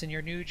purpose in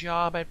your new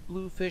job at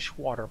Bluefish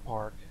Water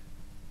Park.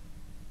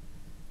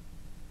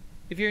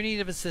 If you're in need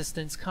of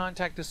assistance,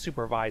 contact the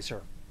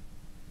supervisor.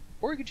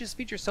 Or you could just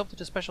feed yourself to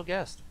the special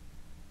guest.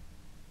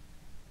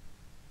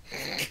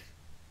 I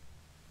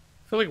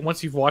feel like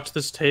once you've watched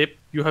this tape,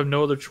 you have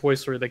no other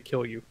choice or they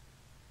kill you.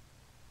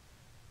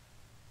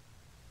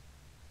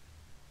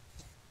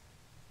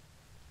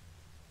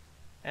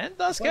 And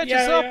thus Well,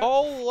 catches yeah, up yeah.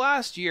 all the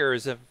last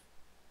year's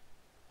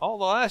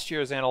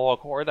analog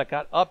horror that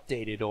got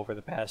updated over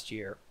the past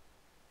year.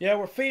 Yeah,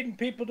 we're feeding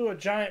people to a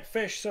giant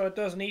fish so it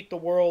doesn't eat the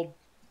world.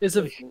 Is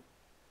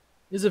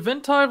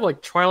Eventide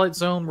like Twilight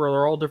Zone where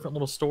they're all different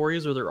little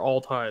stories or they're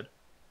all tied?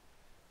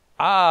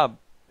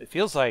 It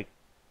feels like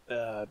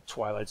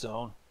Twilight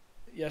Zone.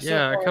 Yeah, so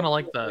Yeah, I far kinda it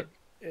like feels that.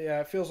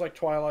 Yeah, it feels like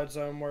Twilight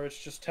Zone where it's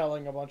just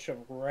telling a bunch of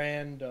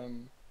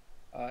random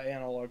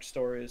analog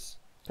stories.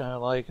 Kind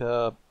of like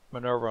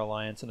Minerva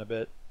Alliance in a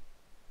bit.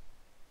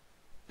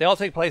 They all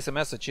take place in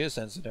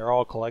Massachusetts, and they're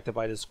all collected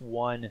by this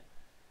one,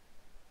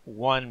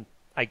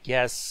 I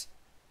guess,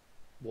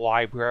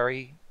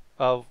 library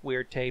of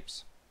weird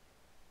tapes.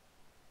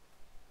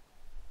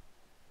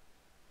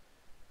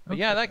 But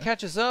yeah, that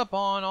catches up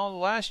on all the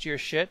last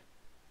year's shit.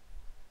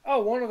 Oh,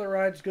 one of the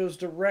rides goes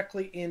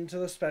directly into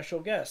the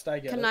special guest. I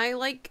get Can it. I,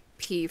 like,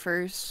 pee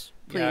first?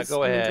 Please. Yeah,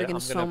 go I'm ahead. drinking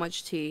I'm so gonna-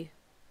 much tea.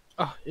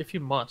 If you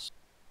must.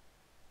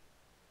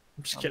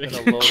 I'm just I'm kidding.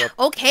 gonna load up.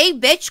 Okay,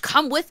 bitch,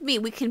 come with me.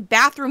 We can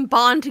bathroom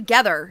bond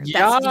together.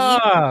 Bestie.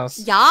 Yes!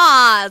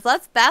 Yes,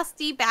 let's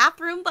bestie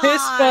bathroom bond.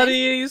 Piss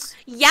buddies!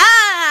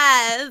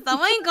 Yes! Oh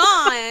my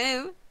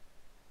god.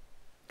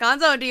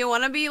 Gonzo, do you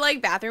want to be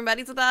like bathroom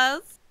buddies with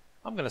us?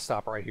 I'm gonna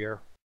stop right here.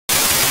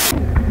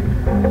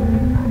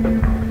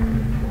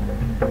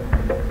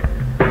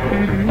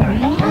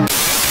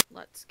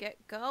 let's get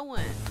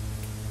going.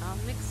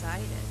 I'm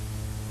excited.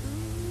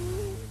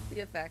 Ooh, the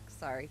effects,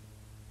 sorry.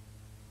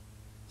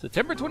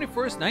 September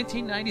 21st,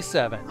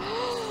 1997.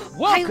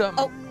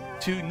 Welcome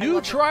to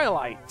New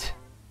Trilight.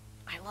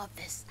 I love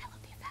this. I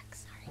love the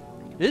effects,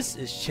 sorry. This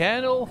is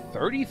Channel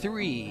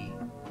 33.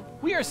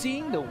 We are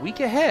seeing the week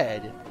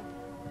ahead.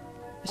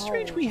 It's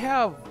strange we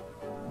have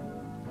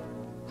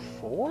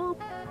 4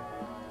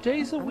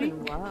 days a week.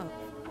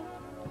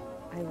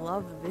 I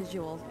love the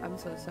visuals. I'm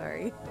so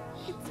sorry.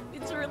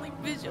 It's really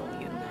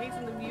visually and nice,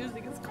 and the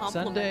music is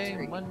complimentary.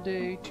 Sunday,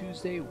 Monday,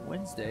 Tuesday,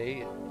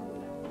 Wednesday.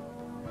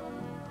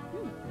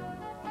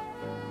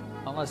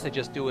 Unless they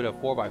just do it a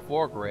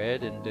 4x4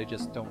 grid and they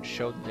just don't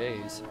show the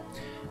days.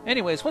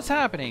 Anyways, what's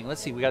happening? Let's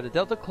see. We got the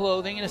Delta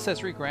Clothing and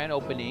Accessory Grand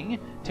Opening,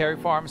 Terry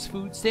Farms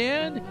Food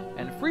Stand,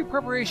 and Free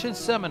Preparation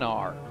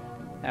Seminar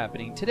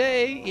happening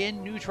today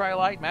in New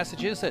Trilight,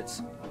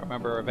 Massachusetts.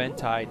 Remember,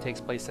 Eventide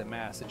takes place in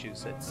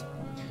Massachusetts.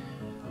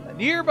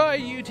 Nearby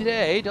you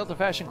today, Delta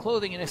Fashion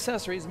Clothing and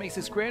Accessories makes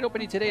its grand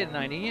opening today at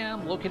 9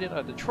 a.m. located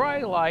at the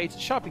Trilight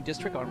Shopping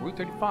District on Route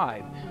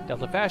 35.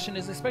 Delta Fashion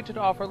is expected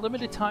to offer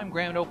limited time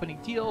grand opening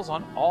deals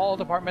on all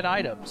department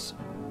items.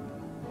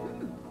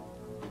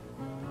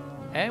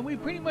 And we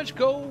pretty much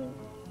go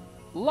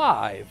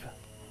live.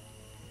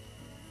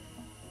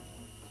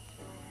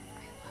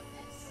 I love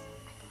this.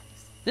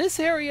 This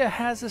area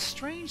has a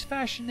strange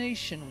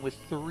fascination with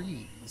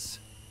threes.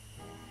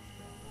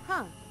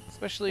 Huh.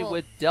 Especially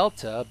with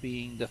Delta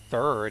being the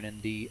third in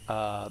the,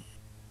 Well,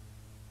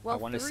 I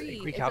want to say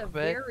Greek is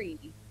alphabet.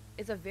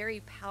 It's a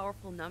very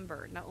powerful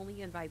number, not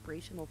only in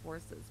vibrational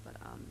forces, but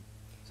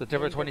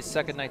September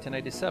 22nd,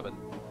 1997.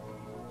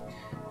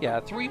 Yeah,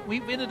 3.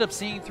 We've ended up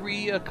seeing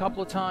 3 a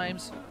couple of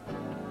times.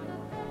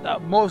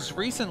 Most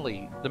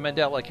recently, the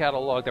Mandela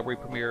catalog that we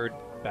premiered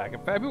back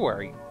in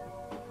February.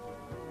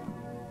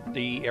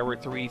 The Error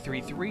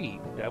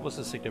 333. That was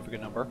a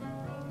significant number.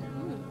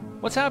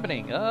 What's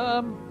happening?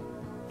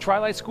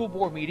 Trilight School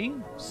Board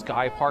meeting,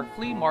 Sky Park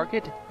Flea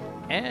Market,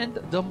 and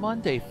the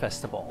Monday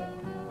Festival.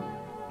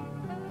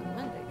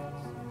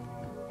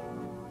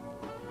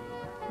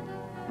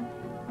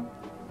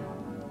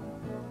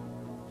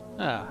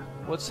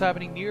 What's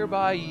happening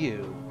nearby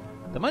you?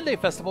 The Monday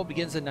Festival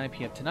begins at 9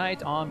 p.m.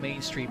 tonight on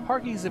Main Street.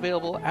 Parking is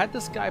available at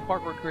the Sky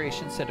Park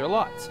Recreation Center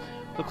lots.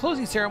 The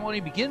closing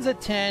ceremony begins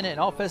at 10 and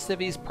all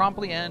festivities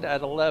promptly end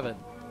at 11.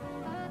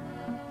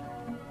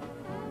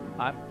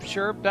 I'm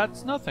sure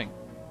that's nothing.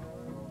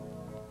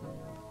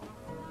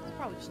 It's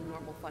probably just a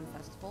normal fun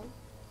festival.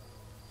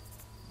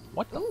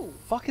 What the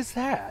fuck is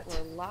that?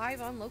 We're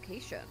live on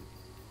location.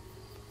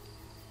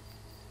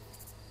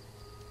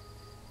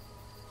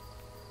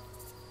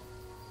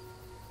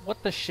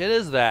 What the shit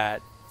is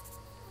that?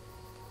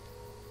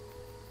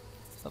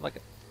 It's not like a...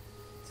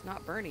 It's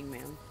not Burning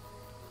Man.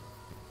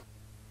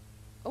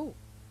 Oh.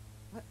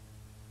 What?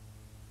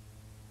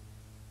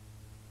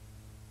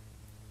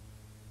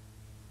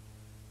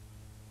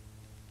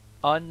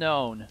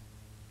 Unknown.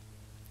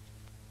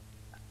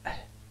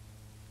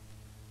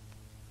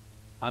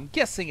 I'm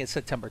guessing it's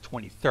September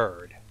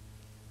 23rd.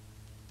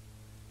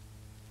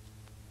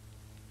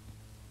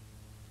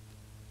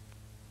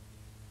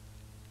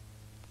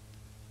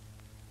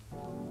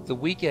 The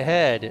week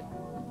ahead.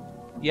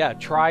 Yeah,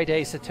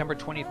 Tri-Day, September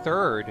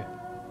 23rd.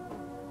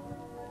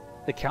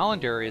 The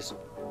calendar is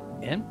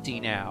empty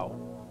now.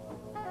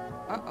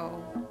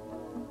 Uh-oh.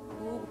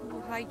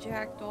 Who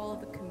hijacked all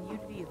of the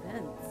community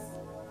events?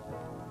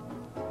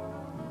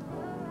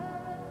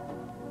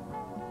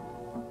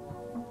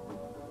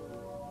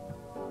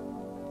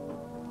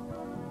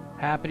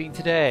 Happening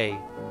today.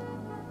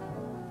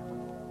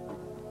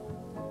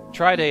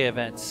 Tri-Day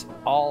events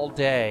all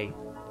day.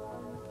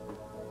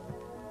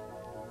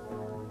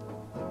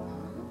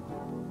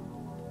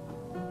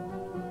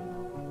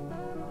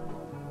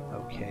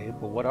 Okay,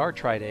 but what are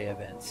Tri-Day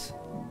events?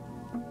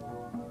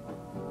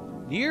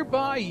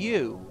 Nearby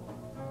you.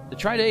 The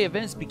Tri-Day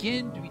events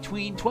begin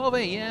between 12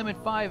 a.m. and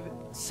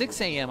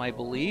 6 a.m. I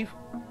believe.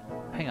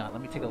 Hang on,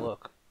 let me take a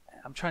look.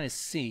 I'm trying to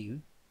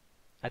see.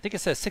 I think it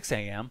says 6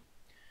 a.m.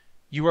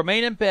 You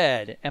remain in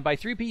bed, and by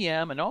 3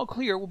 p.m. an all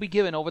clear will be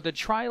given over the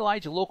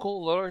Trilight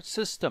local alert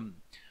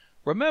system.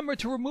 Remember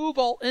to remove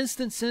all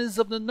instances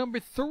of the number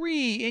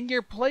 3 in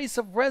your place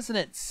of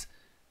residence.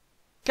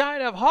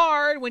 Kind of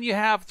hard when you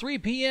have 3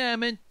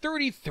 p.m. and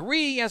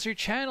 33 as your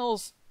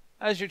channel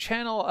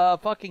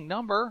fucking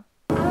number.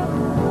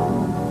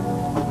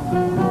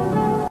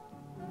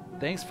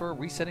 Thanks for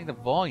resetting the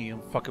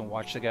volume, fucking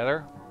watch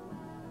together.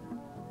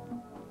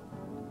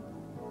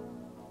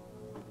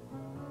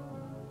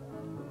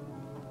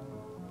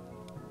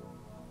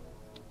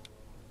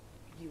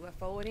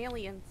 UFO and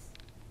aliens.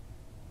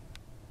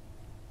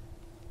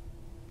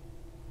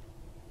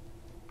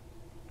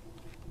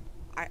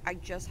 I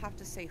just have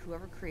to say,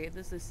 whoever created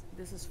this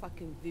is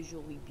fucking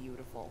visually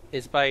beautiful.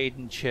 It's by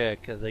Aiden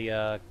Chick,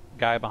 the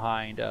guy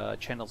behind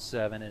Channel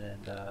 7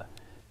 and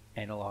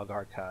Analog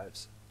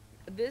Archives.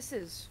 This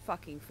is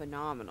fucking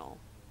phenomenal.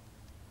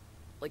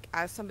 Like,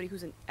 as somebody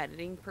who's an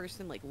editing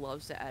person, like,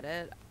 loves to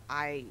edit,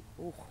 love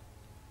it.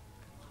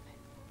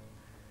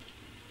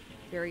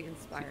 Very See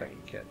if I inspiring.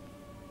 can get.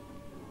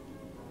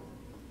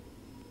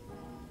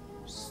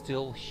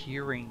 Still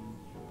hearing.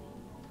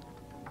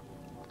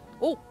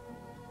 Oh!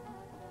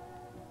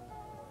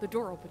 The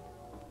door opened.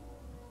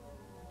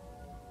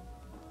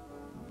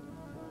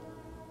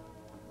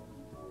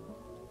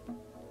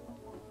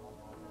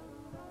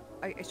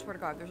 I swear to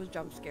God, if there's a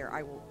jump scare,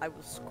 I will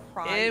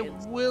cry. It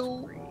and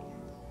will. scream.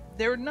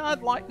 They're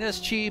not like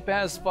as cheap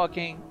as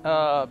fucking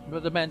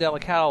the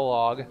Mandela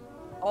catalog.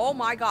 Oh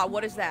my God,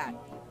 what is that?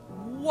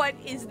 What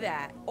is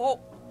that? Oh,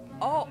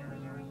 oh.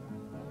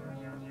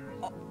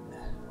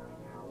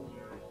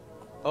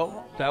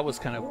 Oh, that was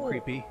kind of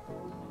creepy.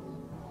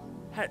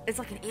 It's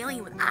like an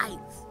alien with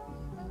eyes.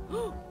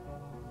 Oh.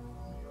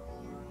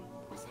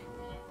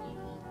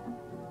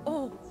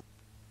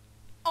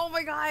 Oh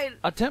my God.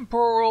 A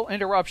temporal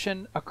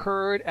interruption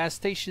occurred at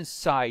station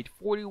site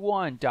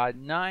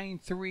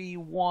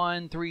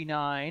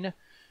 41.93139,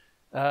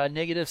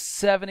 negative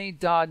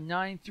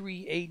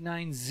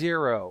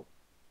 70.93890,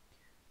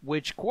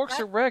 which Quarks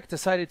Direct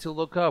decided to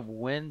look up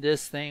when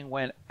this thing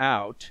went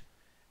out.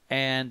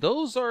 And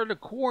those are the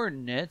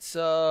coordinates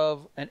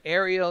of an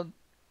area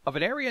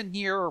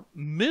near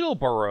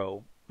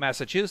Middleborough,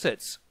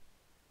 Massachusetts,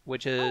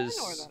 which I is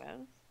know where that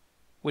is.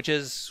 which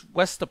is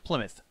west of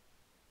Plymouth.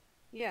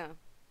 Yeah.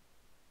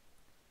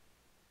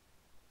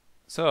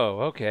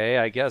 So, okay,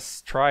 I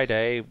guess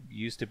Tri-Day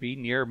used to be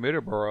near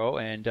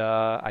Middleborough, and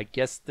I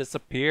guess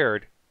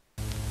disappeared.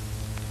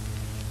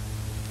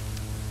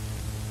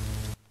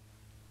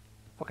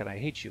 Fucking, I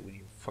hate you when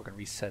you fucking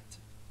reset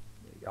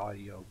the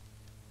audio.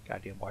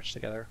 Goddamn watch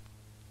together.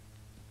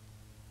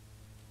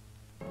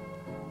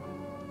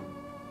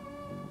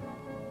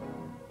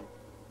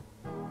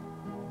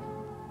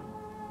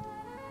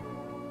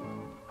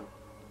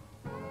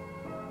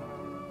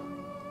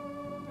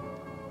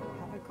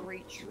 Have a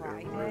great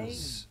Tri-Day.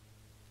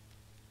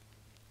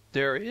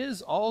 There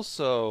is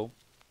also,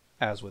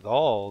 as with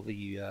all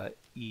the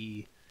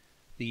the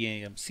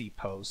AMC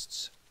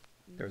posts,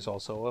 there's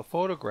also a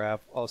photograph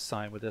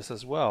assigned with this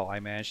as well. I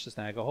managed to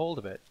snag a hold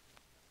of it.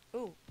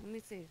 Ooh, let me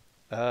see.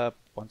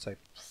 Once I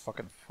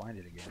fucking find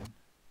it again.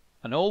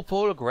 An old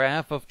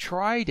photograph of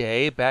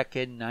Tri-Day back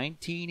in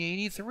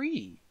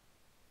 1983.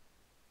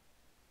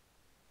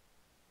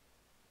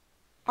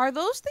 Are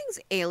those things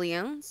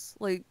aliens?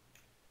 Like,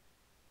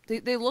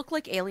 they look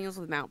like aliens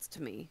with mouths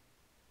to me.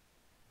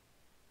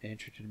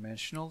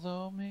 Interdimensional,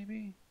 though,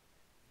 maybe?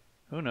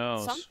 Who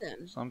knows?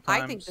 Something.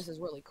 Sometimes. I think this is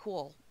really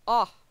cool.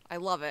 Oh, I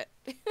love it.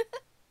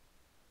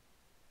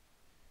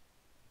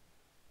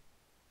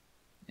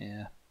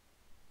 Yeah.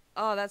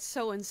 Oh, that's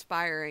so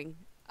inspiring.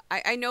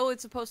 I know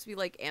it's supposed to be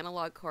like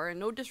analog core, and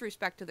no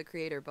disrespect to the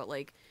creator, but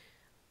like,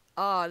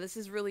 oh, this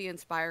is really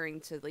inspiring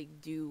to like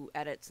do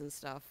edits and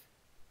stuff.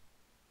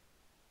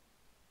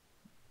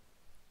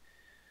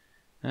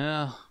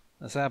 Well,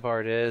 the sad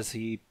part is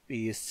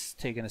he's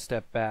taken a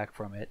step back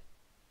from it.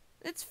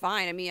 It's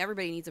fine. I mean,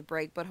 everybody needs a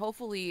break, but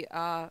hopefully,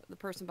 the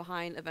person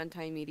behind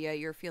Eventide Media,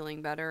 you're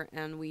feeling better,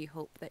 and we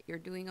hope that you're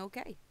doing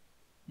okay.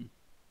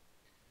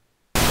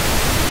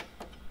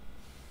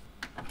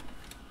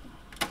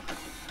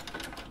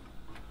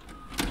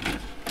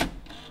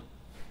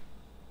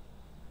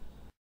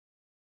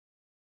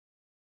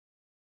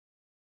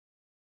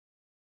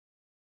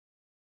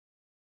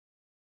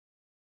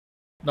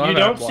 No, You I'm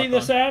don't not see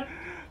blocked this on. ad?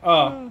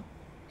 Oh.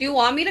 Do you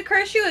want me to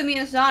curse you? I mean,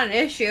 it's not an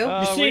issue.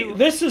 You see,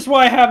 this is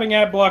why having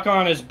ad block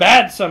on is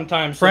bad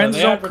sometimes. though. Friends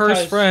They don't curse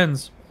advertise-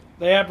 friends.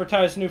 They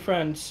advertise new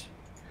friends.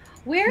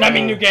 Where? I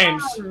mean, new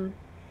games.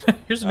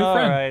 Here's a new All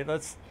friend. right,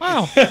 let's.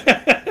 Wow.